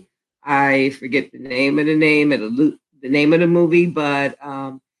movie. I forget the name of the movie, but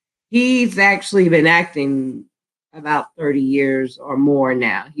he's actually been acting about 30 years or more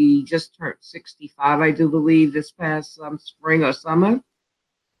now. He just turned 65, I do believe, this past spring or summer.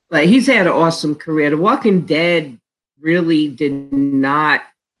 But he's had an awesome career. The Walking Dead really did not,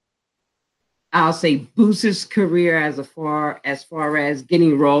 I'll say, boost his career as far as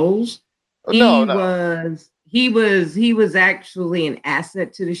getting roles. He was actually an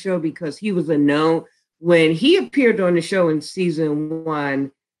asset to the show because he was when he appeared on the show in season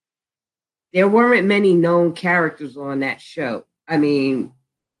 1. There weren't many known characters on that show. I mean,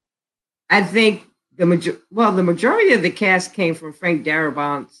 I think the majority of the cast came from Frank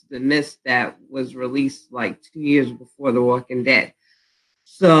Darabont's The Mist that was released like 2 years before The Walking Dead.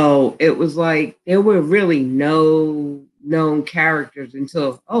 So it was like there were really no known characters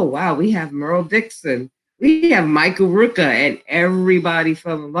until, oh wow, we have Merle Dixon, we have Michael Rooker, and everybody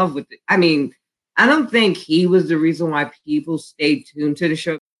fell in love with it. I mean, I don't think he was the reason why people stayed tuned to the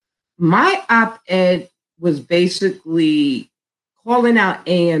show. My op-ed was basically calling out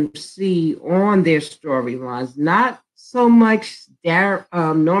AMC on their storylines, not so much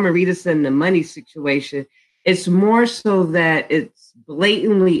Norman Reedus and the money situation. It's more so that it's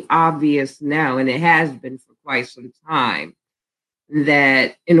blatantly obvious now, and it has been for quite some time,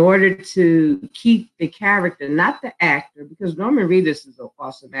 that in order to keep the character, not the actor, because Norman Reedus is an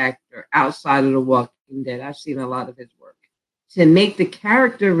awesome actor outside of The Walking Dead. I've seen a lot of his work. To make the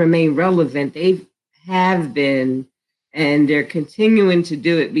character remain relevant, they have been, and they're continuing to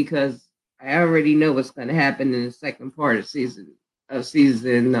do it because I already know what's going to happen in the second part of season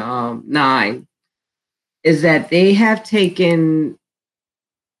 9, is that they have taken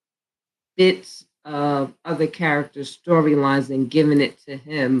bits of other characters' storylines and given it to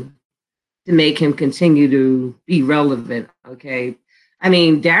him to make him continue to be relevant. Okay. I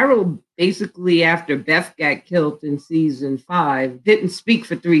mean, Daryl basically, after Beth got killed in season 5, didn't speak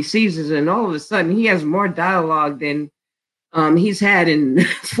for 3 seasons, and all of a sudden he has more dialogue than he's had in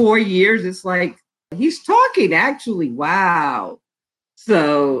 4 years. It's like he's talking, actually. Wow.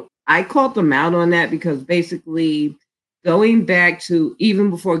 So I called them out on that because basically going back to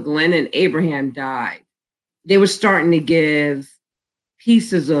even before Glenn and Abraham died, they were starting to give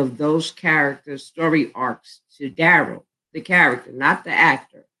pieces of those characters' story arcs to Daryl, the character, not the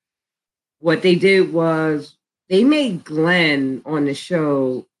actor. What they did was they made Glenn on the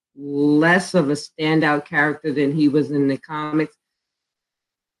show less of a standout character than he was in the comics.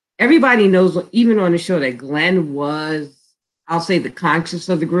 Everybody knows, even on the show, that Glenn was, I'll say, the conscience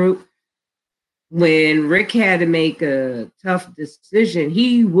of the group. When Rick had to make a tough decision,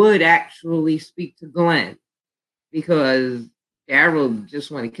 he would actually speak to Glenn because Daryl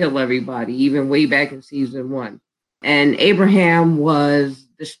just wanted to kill everybody, even way back in season 1. And Abraham was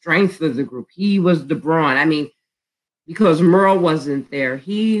the strength of the group. He was the brawn. I mean, because Merle wasn't there,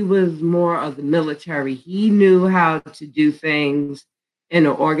 he was more of the military. He knew how to do things in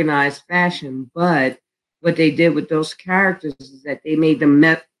an organized fashion. But what they did with those characters is that they made them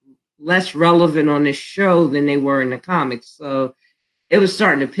less relevant on this show than they were in the comics. So it was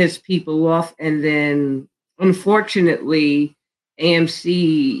starting to piss people off. And then, unfortunately,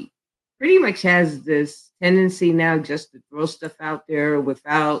 AMC pretty much has this tendency now just to throw stuff out there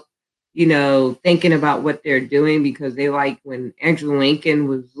without, thinking about what they're doing, because they, like when Andrew Lincoln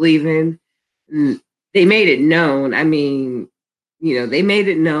was leaving, they made it known. I mean, they made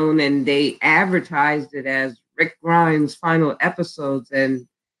it known and they advertised it as Rick Grimes' final episodes. And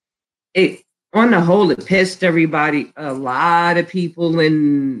it, on the whole, it pissed everybody, a lot of people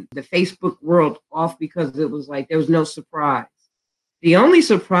in the Facebook world off, because it was like there was no surprise. The only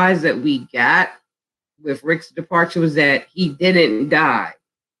surprise that we got with Rick's departure was that he didn't die.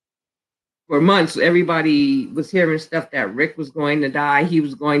 For months, everybody was hearing stuff that Rick was going to die. He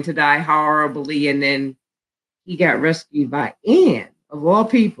was going to die horribly. And then he got rescued by Anne, of all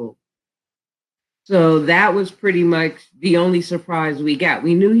people. So that was pretty much the only surprise we got.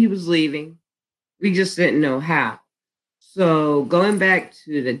 We knew he was leaving. We just didn't know how. So going back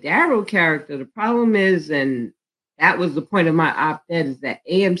to the Daryl character, the problem is, and that was the point of my op-ed, is that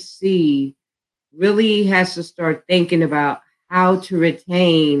AMC really has to start thinking about how to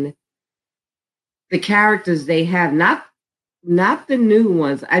retain the characters they have, not the new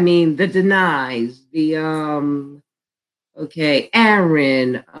ones. I mean, the Denies, Aaron,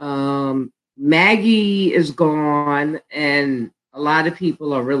 Maggie is gone, and a lot of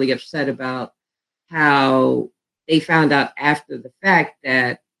people are really upset about how they found out after the fact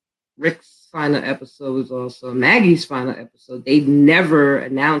that Rick's final episode was also Maggie's final episode. They never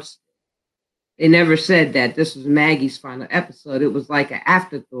announced, they never said that this was Maggie's final episode. It was like an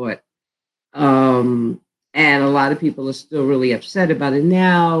afterthought. And a lot of people are still really upset about it.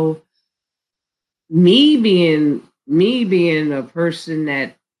 Now, me being a person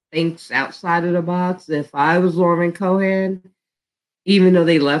that thinks outside of the box, if I was Lauren Cohan, even though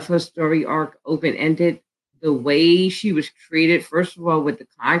they left her story arc open-ended, the way she was treated, first of all, with the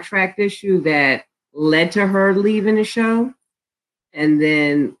contract issue that led to her leaving the show, and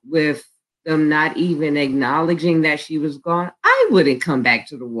then with them not even acknowledging that she was gone, I wouldn't come back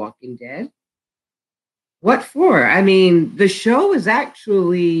to The Walking Dead. What for? I mean, the show is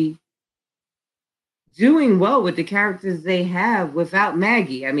actually doing well with the characters they have without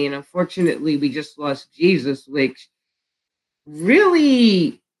Maggie. I mean, unfortunately, we just lost Jesus, which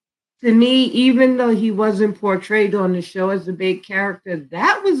really, to me, even though he wasn't portrayed on the show as a big character,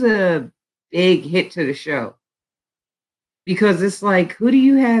 that was a big hit to the show. Because it's like, who do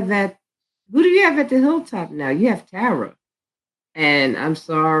you have at the hilltop now? You have Tara. And I'm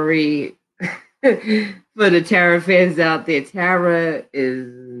sorry for the Tara fans out there. Tara is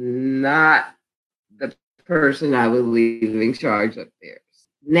not the person I would leave in charge up there.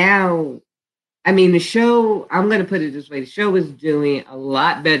 Now, I mean, the show, I'm going to put it this way, the show is doing a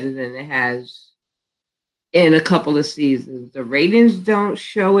lot better than it has in a couple of seasons. The ratings don't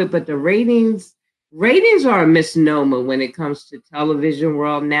show it, but the ratings are a misnomer when it comes to television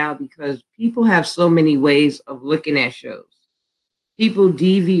world now, because people have so many ways of looking at shows. People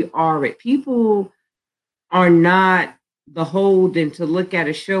DVR it. People are not beholden to look at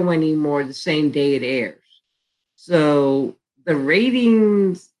a show anymore the same day it airs. So the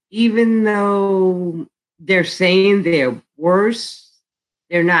ratings, even though they're saying they're worse,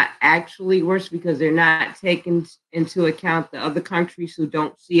 they're not actually worse, because they're not taking into account the other countries who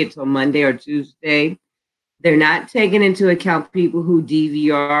don't see it till Monday or Tuesday. They're not taking into account people who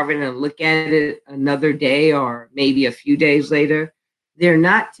DVR it and look at it another day or maybe a few days later. They're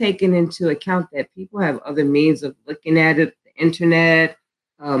not taking into account that people have other means of looking at it, the internet,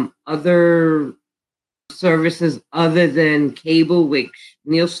 other services other than cable, which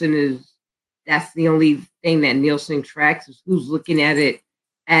Nielsen that's the only thing that Nielsen tracks, is who's looking at it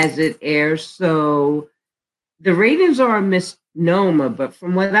as it airs. So the ratings are a misnomer, but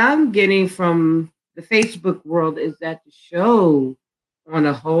from what I'm getting from the Facebook world is that the show on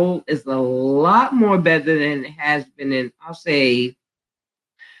a whole is a lot more better than it has been in, I'll say,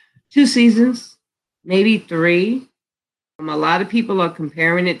 2 seasons, maybe 3. A lot of people are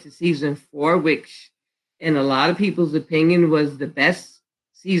comparing it to season 4, which in a lot of people's opinion was the best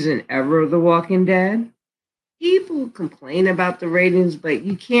season ever of The Walking Dead. People complain about the ratings, but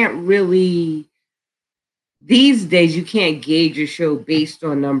you can't really, these days, you can't gauge a show based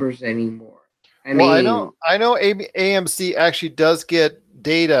on numbers anymore. I know AMC actually does get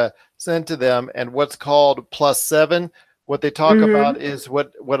data sent to them, and what's called +7. What they talk about is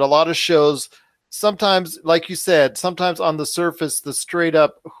what a lot of shows, sometimes, like you said, sometimes on the surface, the straight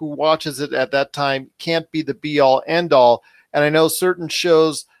up who watches it at that time can't be the be all end all. And I know certain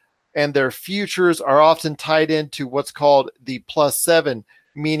shows and their futures are often tied into what's called the +7,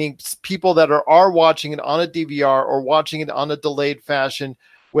 meaning people that are watching it on a DVR or watching it on a delayed fashion,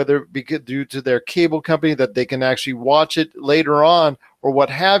 whether it be due to their cable company that they can actually watch it later on or what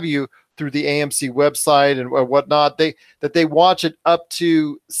have you, through the AMC website and whatnot, they watch it up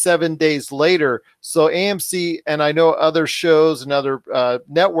to 7 days later. So AMC, and I know other shows and other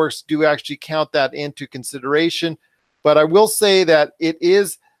networks do actually count that into consideration. But I will say that it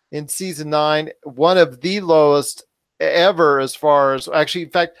is, in season 9, one of the lowest ever, as far as, actually,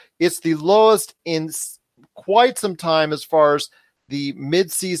 in fact, it's the lowest in quite some time as far as the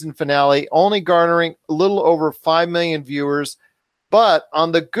mid-season finale, only garnering a little over 5 million viewers. But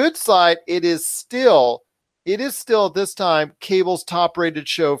on the good side, it is still at this time cable's top rated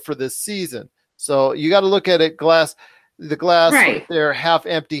show for this season. So you got to look at it the glass right there, half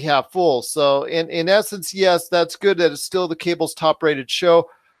empty, half full. So in essence, yes, that's good that it's still the cable's top rated show.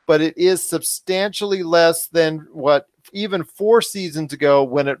 but it is substantially less than what even 4 seasons ago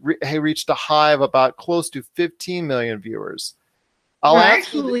when it reached a high of about close to 15 million viewers.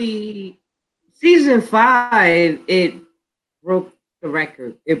 Season 5, it broke the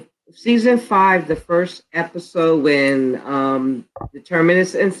record. Season 5, the first episode when the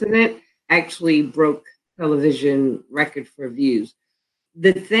Terminus incident actually broke television record for views.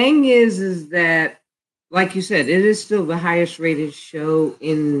 The thing is that, like you said, it is still the highest rated show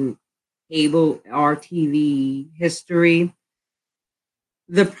in cable RTV history.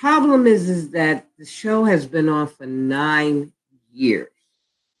 The problem is that the show has been on for 9 years.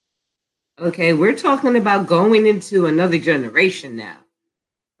 Okay, we're talking about going into another generation now.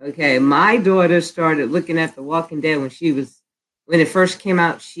 Okay, my daughter started looking at The Walking Dead when it first came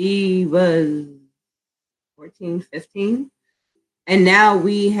out. She was 14, 15. And now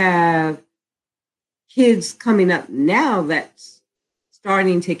we have kids coming up now that's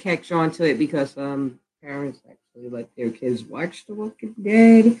starting to catch on to it because parents actually let their kids watch The Walking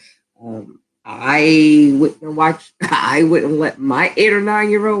Dead. I wouldn't let my 8 or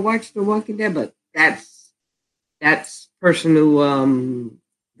 9-year-old watch The Walking Dead, but that's personal.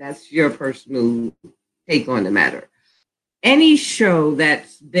 That's your personal take on the matter. Any show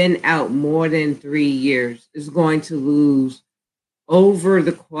that's been out more than 3 years is going to lose over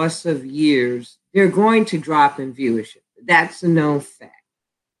the course of years. They're going to drop in viewership. That's a known fact.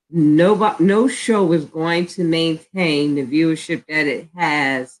 No show is going to maintain the viewership that it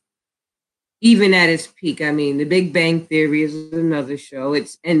has, even at its peak. I mean, The Big Bang Theory is another show.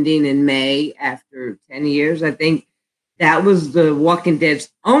 It's ending in May after 10 years. I think that was The Walking Dead's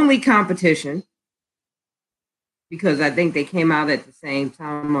only competition because I think they came out at the same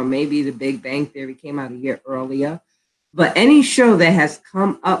time, or maybe The Big Bang Theory came out a year earlier. But any show that has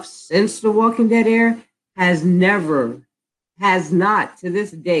come up since The Walking Dead era has not to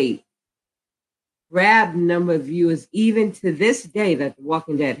this date grabbed number of viewers, even to this day, that The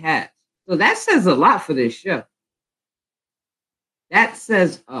Walking Dead has. So that says a lot for this show.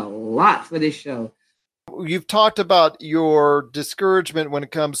 You've talked about your discouragement when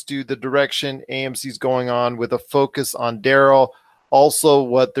it comes to the direction AMC's going on with a focus on Daryl, also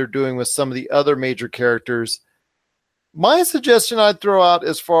what they're doing with some of the other major characters. My suggestion I'd throw out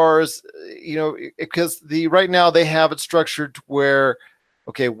as far as, because right now they have it structured where,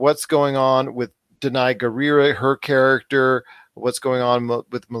 okay, what's going on with Danai Gurira, her character, what's going on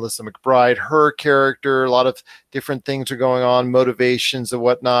with Melissa McBride, her character, a lot of different things are going on, motivations and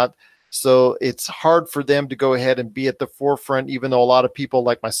whatnot. So it's hard for them to go ahead and be at the forefront, even though a lot of people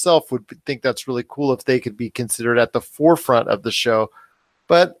like myself would think that's really cool if they could be considered at the forefront of the show.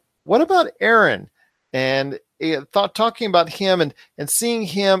 But what about Aaron? And talking about him and seeing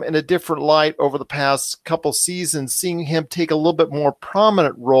him in a different light over the past couple seasons, seeing him take a little bit more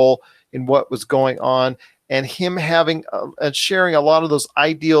prominent role in what was going on, and him having and sharing a lot of those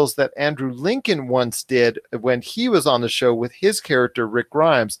ideals that Andrew Lincoln once did when he was on the show with his character, Rick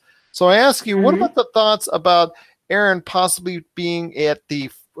Grimes. So I ask you, what about the thoughts about Aaron possibly being at the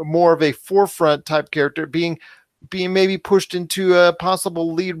more of a forefront type character, being maybe pushed into a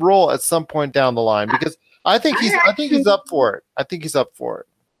possible lead role at some point down the line? Because I think he's up for it.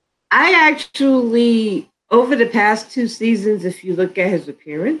 I actually, over the past 2 seasons, if you look at his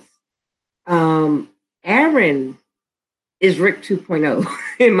appearance, Aaron is Rick 2.0,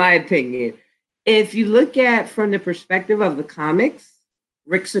 in my opinion. If you look at from the perspective of the comics,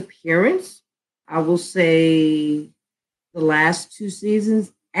 Rick's appearance, I will say the last 2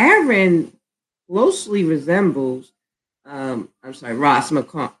 seasons, Aaron closely resembles, Ross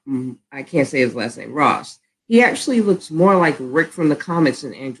McCall. I can't say his last name, Ross. He actually looks more like Rick from the comics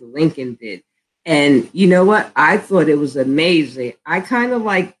than Andrew Lincoln did. And you know what? I thought it was amazing. I kind of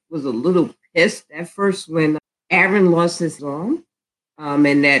was a little pissed at first when Aaron lost his arm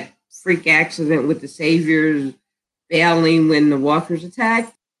and that freak accident with the Saviors failing when the walkers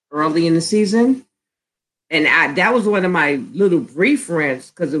attacked early in the season. And that was one of my little brief rants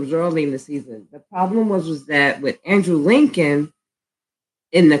because it was early in the season. The problem was that with Andrew Lincoln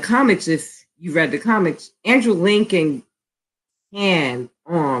in the comics, if you read the comics, Andrew Lincoln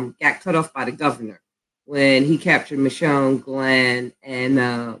arm got cut off by the governor when he captured Michonne, Glenn,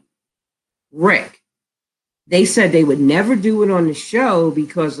 and Rick. They said they would never do it on the show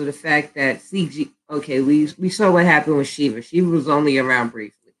because of the fact that CG. Okay, we saw what happened with Shiva. Shiva was only around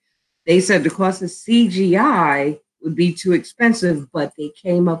briefly. They said the cost of CGI would be too expensive, but they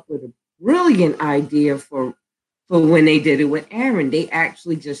came up with a brilliant idea for when they did it with Aaron. They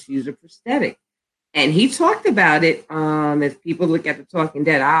actually just used a prosthetic. And he talked about it. If people look at The Talking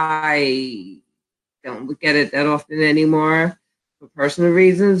Dead, I don't look at it that often anymore. for personal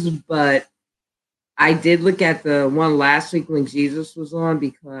reasons, but I did look at the one last week when Jesus was on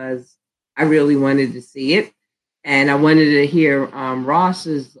because I really wanted to see it. And I wanted to hear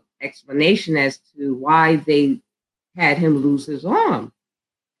Ross's explanation as to why they had him lose his arm.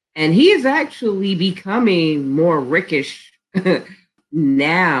 And he is actually becoming more Rickish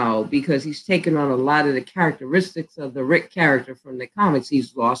now because he's taken on a lot of the characteristics of the Rick character from the comics.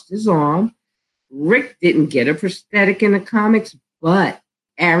 He's lost his arm. Rick didn't get a prosthetic in the comics, but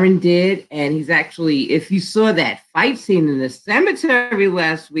Aaron did. And he's actually, if you saw that fight scene in the cemetery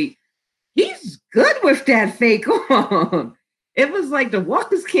last week, he's good with that fake arm. It was like the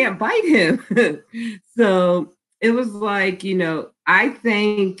walkers can't bite him. So it was like, I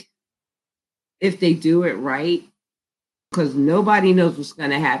think if they do it right, because nobody knows what's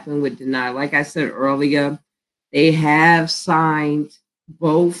going to happen with Denai. Like I said earlier, they have signed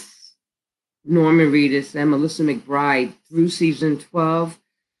both Norman Reedus and Melissa McBride through season 12,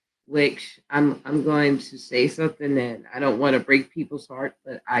 which I'm going to say something that I don't want to break people's heart,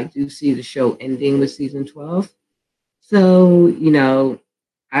 but I do see the show ending with season 12. So,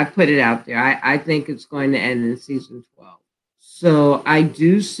 I put it out there. I think it's going to end in season 12. So I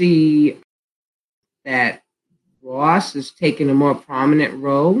do see that Ross is taking a more prominent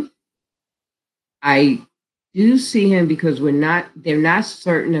role. I do see him because they're not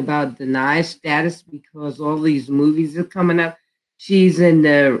certain about Denai's status because all these movies are coming up. She's in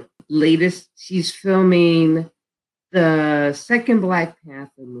the latest, she's filming the second Black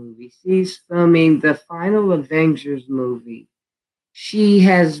Panther movie. She's filming the final Avengers movie. She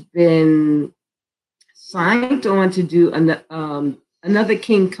has been signed on to do another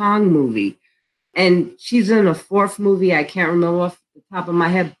King Kong movie. And she's in a fourth movie. I can't remember off the top of my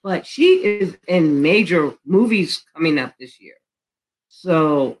head, but she is in major movies coming up this year.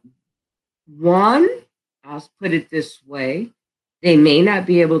 So, one, I'll put it this way. They may not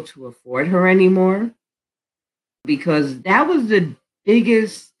be able to afford her anymore because that was the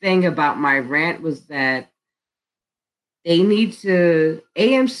biggest thing about my rant was that AMC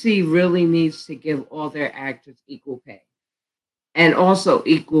really needs to give all their actors equal pay and also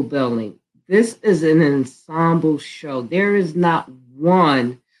equal billing. This is an ensemble show. There is not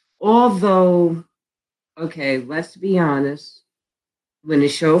one, although, okay, let's be honest. When the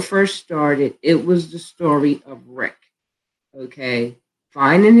show first started, it was the story of Rick, okay?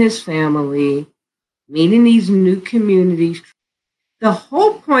 Finding his family, meeting these new communities. The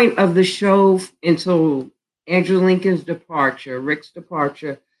whole point of the show until Andrew Lincoln's departure, Rick's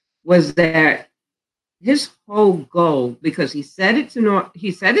departure, was that his whole goal, because he said it to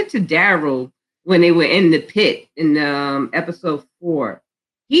Daryl when they were in the pit in episode 4.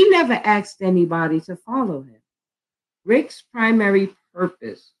 He never asked anybody to follow him. Rick's primary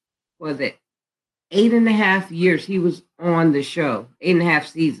purpose was that 8.5 years he was on the show, 8.5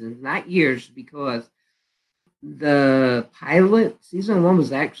 seasons, not years, because the pilot, season 1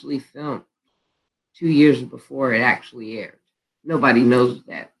 was actually filmed 2 years before it actually aired. Nobody knows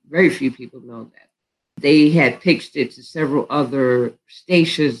that. Very few people know that. They had pitched it to several other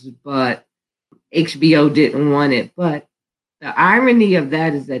stations, but HBO didn't want it. But the irony of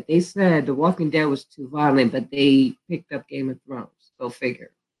that is that they said The Walking Dead was too violent, but they picked up Game of Thrones. Go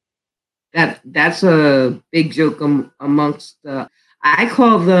figure. That's a big joke amongst I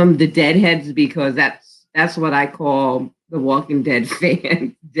call them the Deadheads because that's what I call the Walking Dead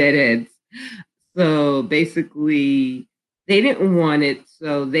fans, Deadheads. So basically, they didn't want it,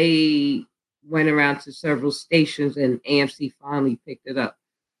 so they went around to several stations and AMC finally picked it up.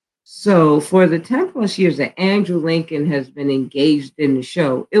 So for the 10 plus years that Andrew Lincoln has been engaged in the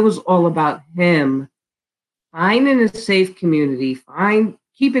show, it was all about him finding a safe community,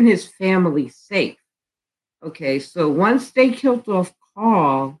 keeping his family safe. Okay, so once they killed off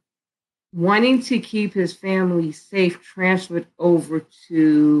Carl, wanting to keep his family safe, transferred over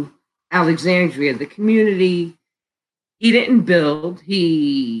to Alexandria, the community he didn't build.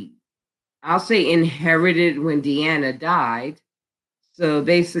 I'll say inherited when Deanna died. So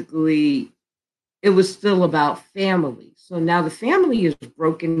basically, it was still about family. So now the family is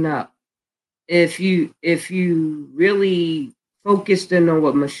broken up. If you really focused in on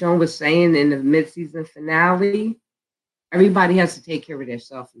what Michonne was saying in the mid-season finale, everybody has to take care of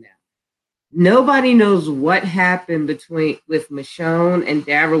themselves now. Nobody knows what happened with Michonne and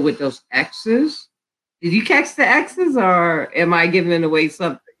Daryl with those exes. Did you catch the X's or am I giving away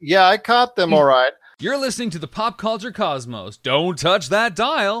something? Yeah, I caught them all right. You're listening to the Pop Culture Cosmos. Don't touch that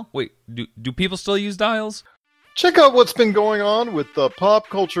dial. Wait, do people still use dials? Check out what's been going on with the Pop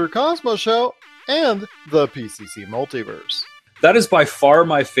Culture Cosmos show and the PCC Multiverse. That is by far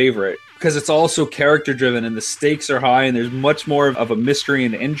my favorite because it's also character driven and the stakes are high and there's much more of a mystery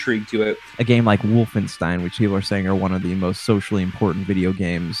and intrigue to it. A game like Wolfenstein, which people are saying are one of the most socially important video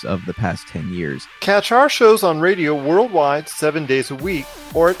games of the past 10 years. Catch our shows on radio worldwide 7 days a week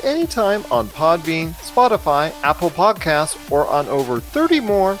or at any time on Podbean, Spotify, Apple Podcasts, or on over 30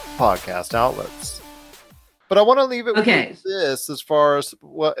 more podcast outlets. But I want to leave it with this as far as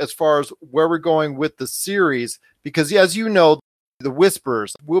where we're going with the series, because as you know, the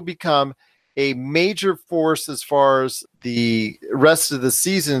Whisperers will become a major force as far as the rest of the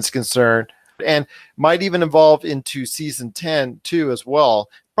season is concerned, and might even evolve into season 10 too as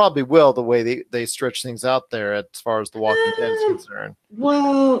well. Probably will, the way they stretch things out there as far as The Walking Dead is concerned.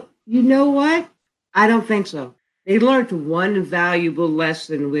 Well, you know what? I don't think so. They learned one valuable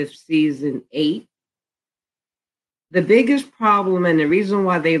lesson with season 8. The biggest problem and the reason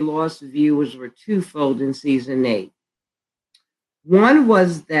why they lost viewers were twofold in season 8. One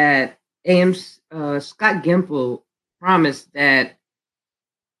was that Scott Gimple promised that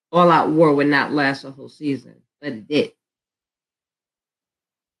All Out War would not last a whole season, but it did.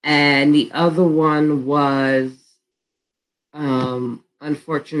 And the other one was,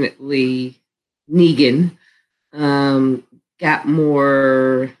 unfortunately, Negan got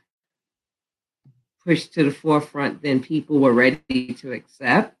more pushed to the forefront than people were ready to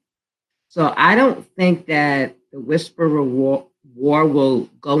accept. So I don't think that the Whisperer War will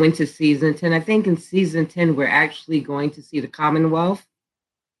go into season 10. I think in season 10, we're actually going to see the Commonwealth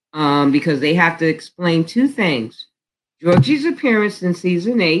because they have to explain two things. Georgie's appearance in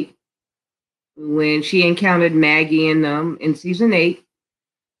season 8, when she encountered Maggie and them in season 8,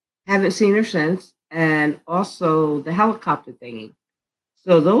 haven't seen her since, and also the helicopter thingy.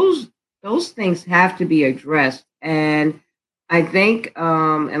 So those things have to be addressed. And I think,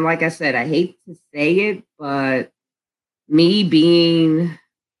 and like I said, I hate to say it, but me being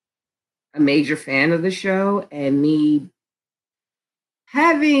a major fan of the show and me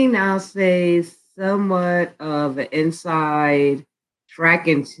having, I'll say, somewhat of an inside track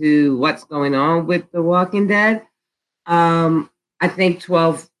into what's going on with The Walking Dead, I think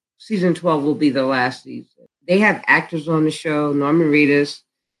season 12 will be the last season. They have actors on the show, Norman Reedus,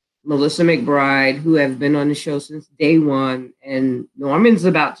 Melissa McBride, who have been on the show since day one, and Norman's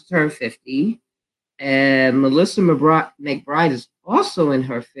about to turn 50. And Melissa McBride is also in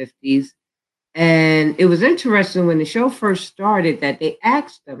her 50s. And it was interesting when the show first started that they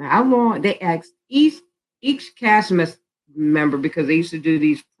asked them how long. They asked each cast member, because they used to do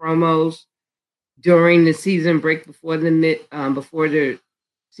these promos during the season break before the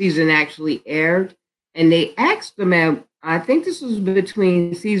season actually aired. And they asked them, I think this was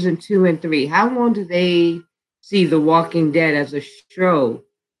between season 2 and 3, how long do they see The Walking Dead as a show?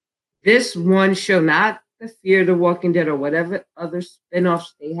 This one show, not the Fear the Walking Dead or whatever other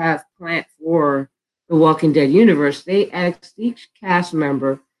spinoffs they have planned for The Walking Dead universe, they asked each cast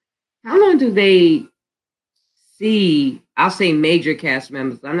member, how long do they see, I'll say major cast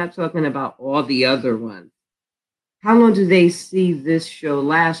members, I'm not talking about all the other ones, how long do they see this show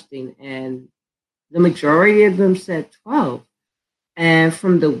lasting? And the majority of them said 12. And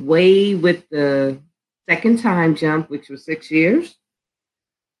from the way with the second time jump, which was 6 years,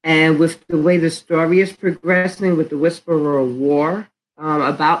 and with the way the story is progressing with the Whisperer War,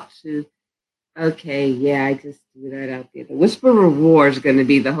 I just threw that out there. The Whisperer War is going to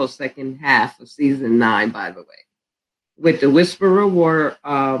be the whole second half of season 9, by the way. With the Whisperer War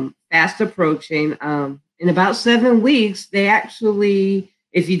fast approaching, in about 7 weeks, they actually,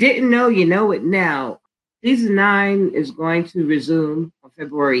 if you didn't know, you know it now. Season 9 is going to resume on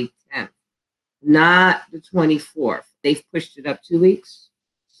February 10th, not the 24th. They've pushed it up 2 weeks.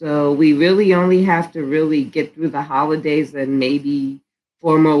 So we really only have to really get through the holidays and maybe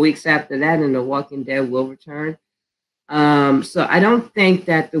 4 more weeks after that, and The Walking Dead will return. So I don't think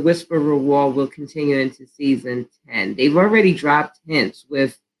that the Whisperer War will continue into season 10. They've already dropped hints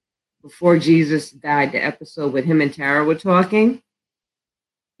with Before Jesus Died, the episode with him and Tara were talking.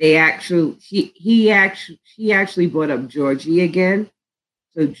 He actually brought up Georgie again.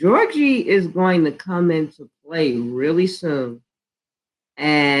 So Georgie is going to come into play really soon.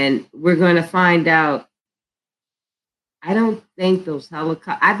 And we're going to find out. I don't think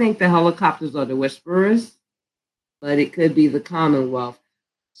I think the helicopters are the Whisperers, but it could be the Commonwealth.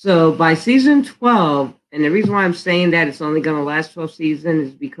 So by season 12, and the reason why I'm saying that it's only going to last 12 seasons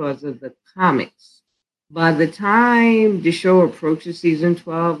is because of the comics. By the time the show approaches season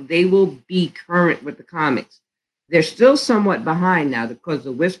 12, they will be current with the comics. They're still somewhat behind now because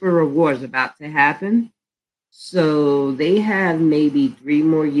the Whisperer War is about to happen. So they have maybe 3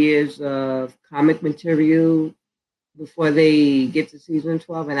 more years of comic material before they get to season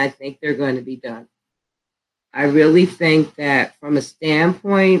 12, and I think they're going to be done. I really think that from a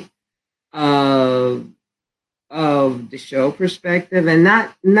standpoint of the show perspective, and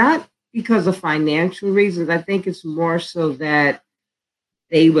not because of financial reasons, I think it's more so that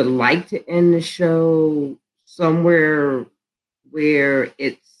they would like to end the show somewhere where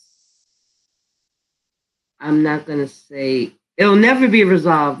I'm not going to say, it'll never be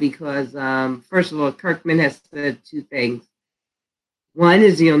resolved because, first of all, Kirkman has said two things. One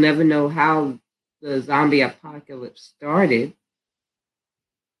is you'll never know how the zombie apocalypse started.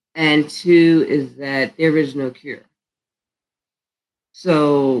 And two is that there is no cure.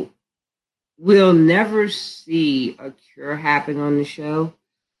 So we'll never see a cure happen on the show.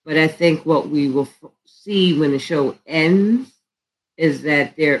 But I think what we will see when the show ends is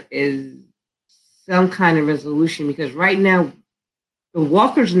that there is some kind of resolution, because right now the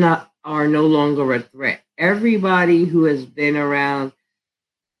walkers are no longer a threat. Everybody who has been around.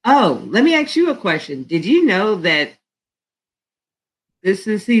 Oh, let me ask you a question. Did you know that this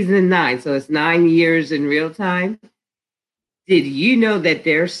is season 9, so it's 9 years in real time? Did you know that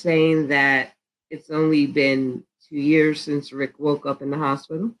they're saying that it's only been 2 years since Rick woke up in the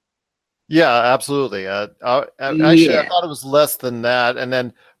hospital? Yeah, absolutely. Actually, I thought it was less than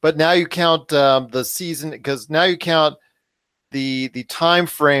that. But now you count the season, because now you count the time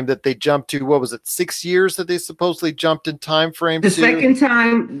frame that they jumped to. What was it? 6 years that they supposedly jumped in time frame. The second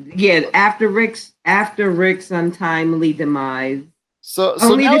time, after Rick's untimely demise. So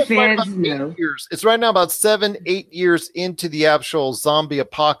only now the fans know. It's right now about 7-8 years into the actual zombie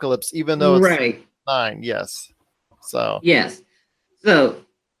apocalypse, even though it's right 9. Yes. So yes. So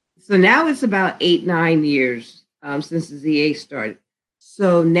now it's about 8-9 years since the ZA started.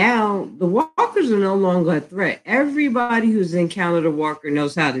 So now the walkers are no longer a threat. Everybody who's encountered a walker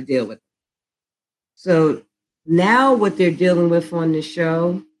knows how to deal with it. So now what they're dealing with on the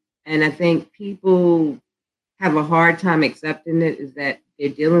show, and I think people have a hard time accepting it, is that they're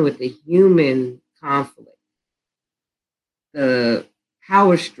dealing with the human conflict, the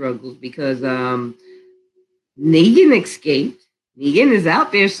power struggles, because Negan escaped. Negan is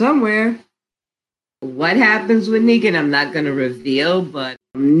out there somewhere. What happens with Negan, I'm not going to reveal, but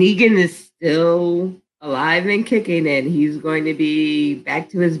Negan is still alive and kicking, and he's going to be back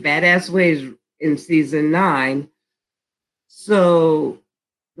to his badass ways in season 9. So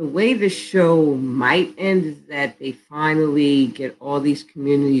the way the show might end is that they finally get all these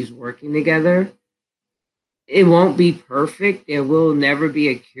communities working together. It won't be perfect. There will never be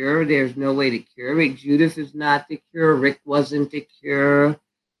a cure. There's no way to cure it. Judith is not the cure. Rick wasn't the cure.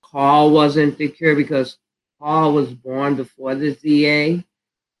 Carl wasn't the cure because Carl was born before the ZA.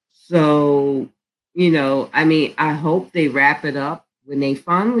 So, I hope they wrap it up. When they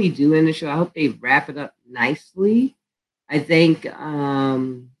finally do in the show, I hope they wrap it up nicely. I think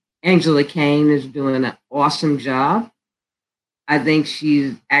Angela Kane is doing an awesome job. I think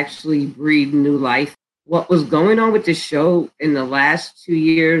she's actually breathing new life. What was going on with the show in the last 2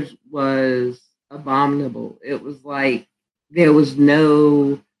 years was abominable. It was like there was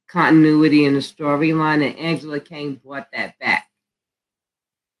no continuity in the storyline, and Angela Kane brought that back.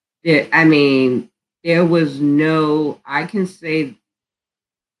 There was I can say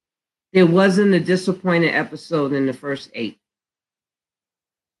there wasn't a disappointing episode in the first 8.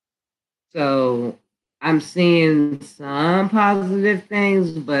 So I'm seeing some positive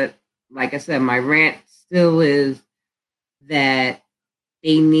things, but like I said, my rant still is that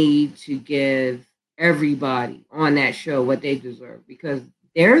they need to give everybody on that show what they deserve, because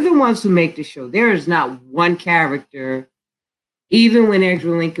they're the ones who make the show. There is not one character, even when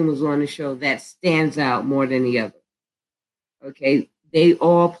Andrew Lincoln was on the show, that stands out more than the other. Okay? They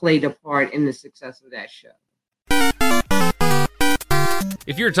all played a part in the success of that show.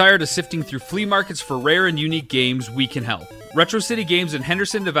 If you're tired of sifting through flea markets for rare and unique games, we can help. Retro City Games in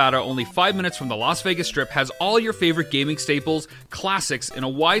Henderson, Nevada, only 5 minutes from the Las Vegas Strip, has all your favorite gaming staples, classics, and a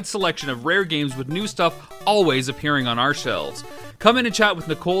wide selection of rare games with new stuff always appearing on our shelves. Come in and chat with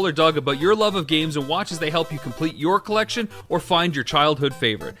Nicole or Doug about your love of games and watch as they help you complete your collection or find your childhood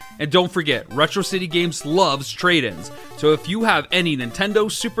favorite. And don't forget, Retro City Games loves trade-ins. So if you have any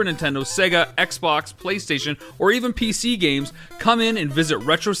Nintendo, Super Nintendo, Sega, Xbox, PlayStation, or even PC games, come in and visit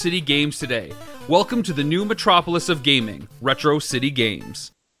Retro City Games today. Welcome to the new metropolis of gaming, Retro City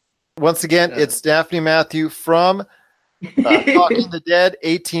Games. Once again, it's Daphne Matthew from Talking the Dead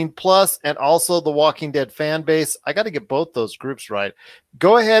 18 plus, and also the Walking Dead fan base. I got to get both those groups right.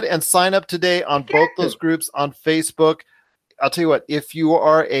 Go ahead and sign up today on both those groups on Facebook. I'll tell you what, if you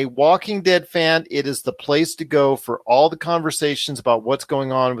are a Walking Dead fan, it is the place to go for all the conversations about what's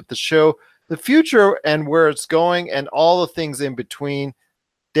going on with the show. the future and where it's going and all the things in between.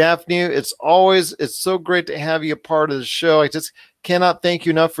 Daphne, it's so great to have you a part of the show. I just cannot thank you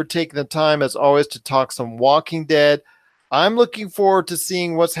enough for taking the time, as always, to talk some Walking Dead. I'm looking forward to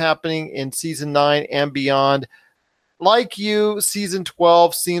seeing what's happening in season 9 and beyond. Like you, season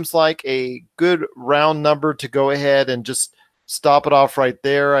 12 seems like a good round number to go ahead and just stop it off right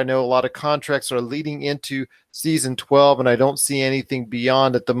there. I know a lot of contracts are leading into season 12, and I don't see anything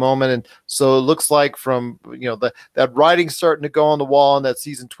beyond at the moment. And so it looks like from, that writing starting to go on the wall, and that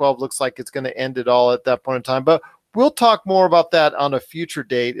season 12 looks like it's going to end it all at that point in time. But we'll talk more about that on a future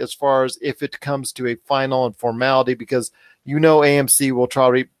date as far as if it comes to a final and formality, because AMC will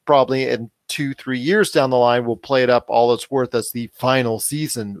probably in 2-3 years down the line will play it up all it's worth as the final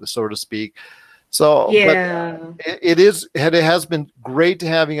season, so to speak. So yeah, but it has been great to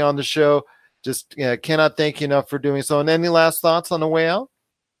have you on the show. Just cannot thank you enough for doing so. And any last thoughts on the way out?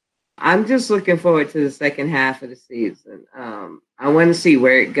 I'm just looking forward to the second half of the season. I want to see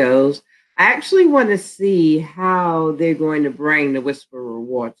where it goes. I actually want to see how they're going to bring the Whisperer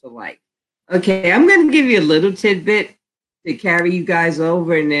War to life. Okay, I'm going to give you a little tidbit to carry you guys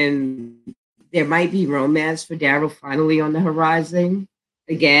over, and then there might be romance for Daryl finally on the horizon.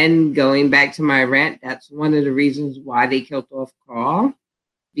 Again, going back to my rant, that's one of the reasons why they killed off Carl.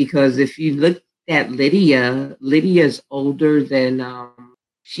 Because if you look at Lydia's older than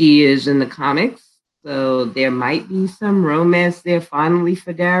she is in the comics. So there might be some romance there finally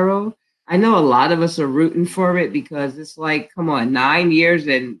for Daryl. I know a lot of us are rooting for it because it's like, come on, 9 years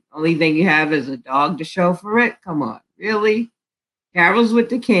and only thing you have is a dog to show for it? Come on, really? Carol's with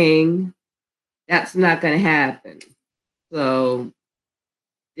the king. That's not going to happen. So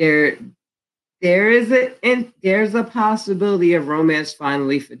there's a possibility of romance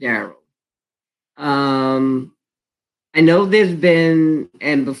finally for Daryl. I know there's been,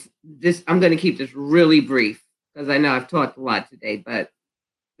 and this I'm going to keep this really brief because I know I've talked a lot today, but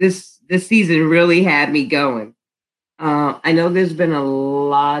this season really had me going. I know there's been a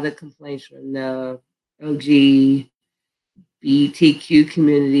lot of complaints from the LGBTQ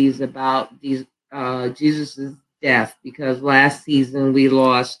communities about these Jesus's death, because last season we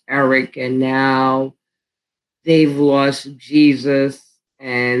lost Eric and now they've lost Jesus,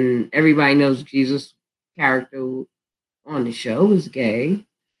 and everybody knows Jesus' character on the show was gay.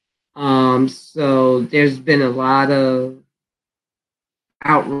 So there's been a lot of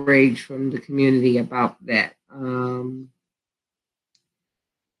outrage from the community about that. I'm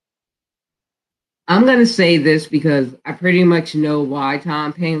going to say this because I pretty much know why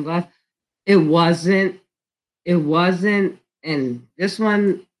Tom Payne left. It wasn't, and this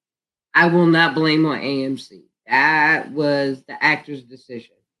one I will not blame on AMC. That was the actor's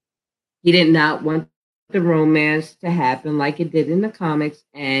decision. He did not want the romance to happen like it did in the comics,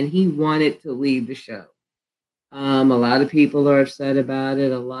 and he wanted to leave the show. A lot of people are upset about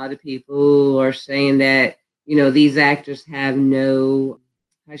it. A lot of people are saying that, these actors have no,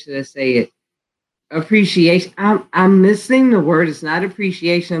 how should I say it, appreciation. I'm missing the word. It's not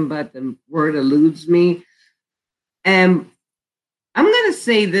appreciation, but the word eludes me. And I'm going to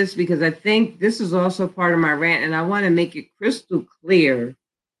say this because I think this is also part of my rant, and I want to make it crystal clear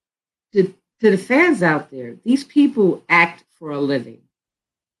to the fans out there. These people act for a living.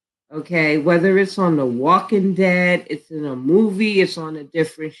 Okay, whether it's on The Walking Dead, it's in a movie, it's on a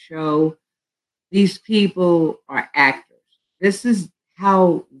different show. These people are actors. This is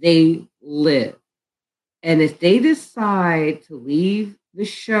how they live. And if they decide to leave the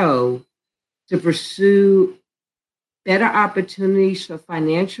show to pursue better opportunities for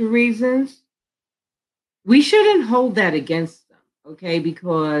financial reasons, we shouldn't hold that against them, okay?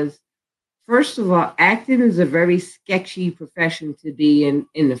 Because first of all, acting is a very sketchy profession to be in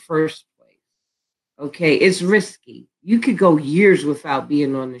the first place. Okay, it's risky. You could go years without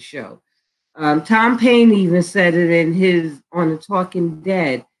being on the show. Tom Payne even said it on The Talking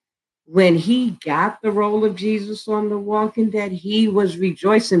Dead. When he got the role of Jesus on The Walking Dead, he was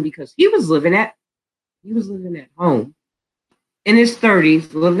rejoicing because he was living at home in his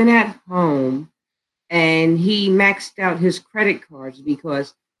 30s, living at home, and he maxed out his credit cards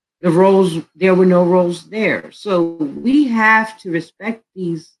because there were no roles there. So we have to respect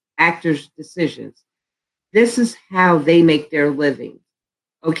these actors' decisions. This is how they make their living,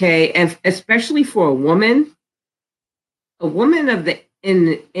 okay? And especially for a woman of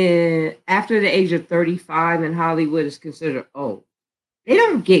after the age of 35 in Hollywood is considered old. They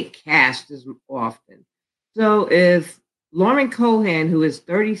don't get cast as often. So if Lauren Cohan, who is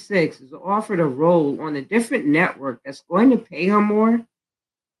 36, is offered a role on a different network that's going to pay her more,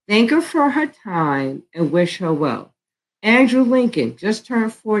 thank her for her time and wish her well. Andrew Lincoln just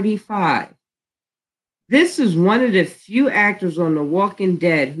turned 45. This is one of the few actors on The Walking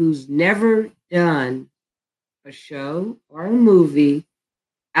Dead who's never done a show or a movie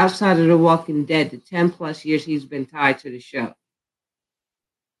outside of The Walking Dead, the 10 plus years he's been tied to the show.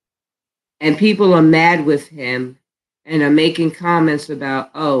 And people are mad with him and are making comments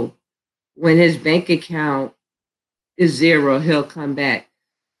about, oh, when his bank account is zero, he'll come back.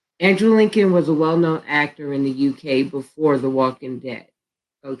 Andrew Lincoln was a well-known actor in the UK before The Walking Dead.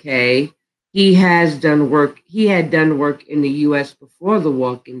 Okay? He had done work in the US before The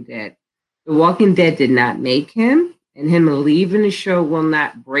Walking Dead. The Walking Dead did not make him, and him leaving the show will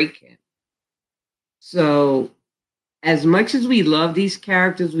not break him. So, as much as we love these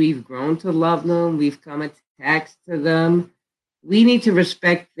characters, we've grown to love them, we've come attached to them, we need to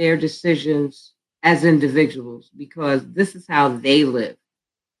respect their decisions as individuals because this is how they live.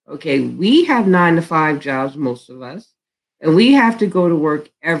 Okay, we have 9-to-5 jobs, most of us, and we have to go to work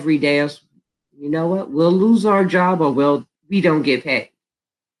every day. Else, you know what? We'll lose our job or we don't get paid.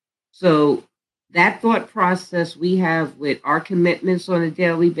 So that thought process we have with our commitments on a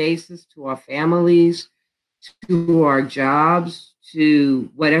daily basis to our families, to our jobs,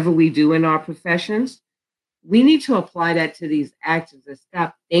 to whatever we do in our professions, we need to apply that to these actors and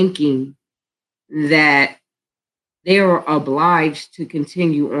stop thinking that they are obliged to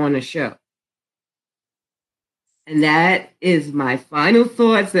continue on a show. And that is my final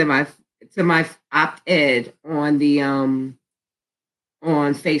thoughts and my op-ed on the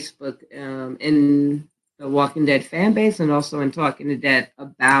on Facebook in the Walking Dead fan base and also in Talking to Dead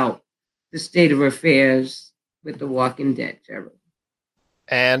about the state of affairs with the Walking Dead, Gerald.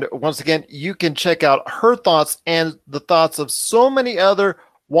 And once again, you can check out her thoughts and the thoughts of so many other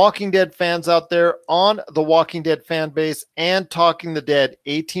Walking Dead fans out there on the Walking Dead fan base and Talking the Dead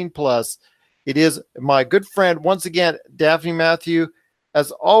 18+. It is my good friend, once again, Daphne Matthew. As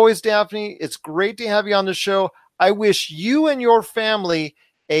always, Daphne, it's great to have you on the show. I wish you and your family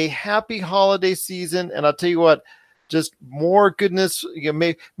a happy holiday season. And I'll tell you what, just more goodness.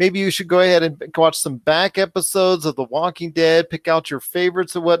 Maybe you should go ahead and watch some back episodes of The Walking Dead, pick out your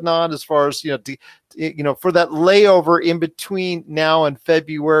favorites and whatnot, as far as, for that layover in between now and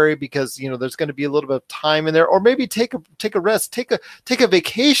February, because, there's going to be a little bit of time in there, or maybe take a rest, take a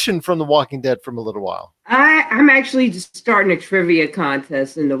vacation from The Walking Dead for a little while. I'm actually just starting a trivia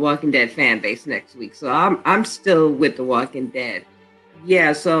contest in the Walking Dead fan base next week. So I'm still with The Walking Dead.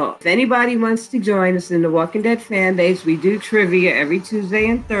 Yeah, so if anybody wants to join us in the Walking Dead fan base, we do trivia every Tuesday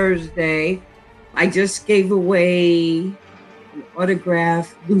and Thursday. I just gave away an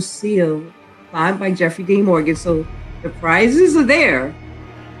autographed Lucille signed by Jeffrey Dean Morgan. So the prizes are there.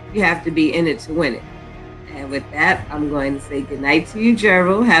 You have to be in it to win it. And with that, I'm going to say goodnight to you,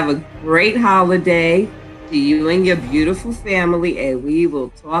 Gerald. Have a great holiday to you and your beautiful family. And we will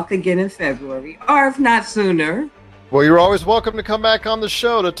talk again in February, or if not sooner. Well, you're always welcome to come back on the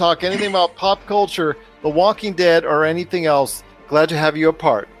show to talk anything about pop culture, The Walking Dead, or anything else. Glad to have you a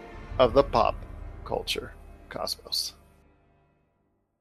part of the pop culture cosmos.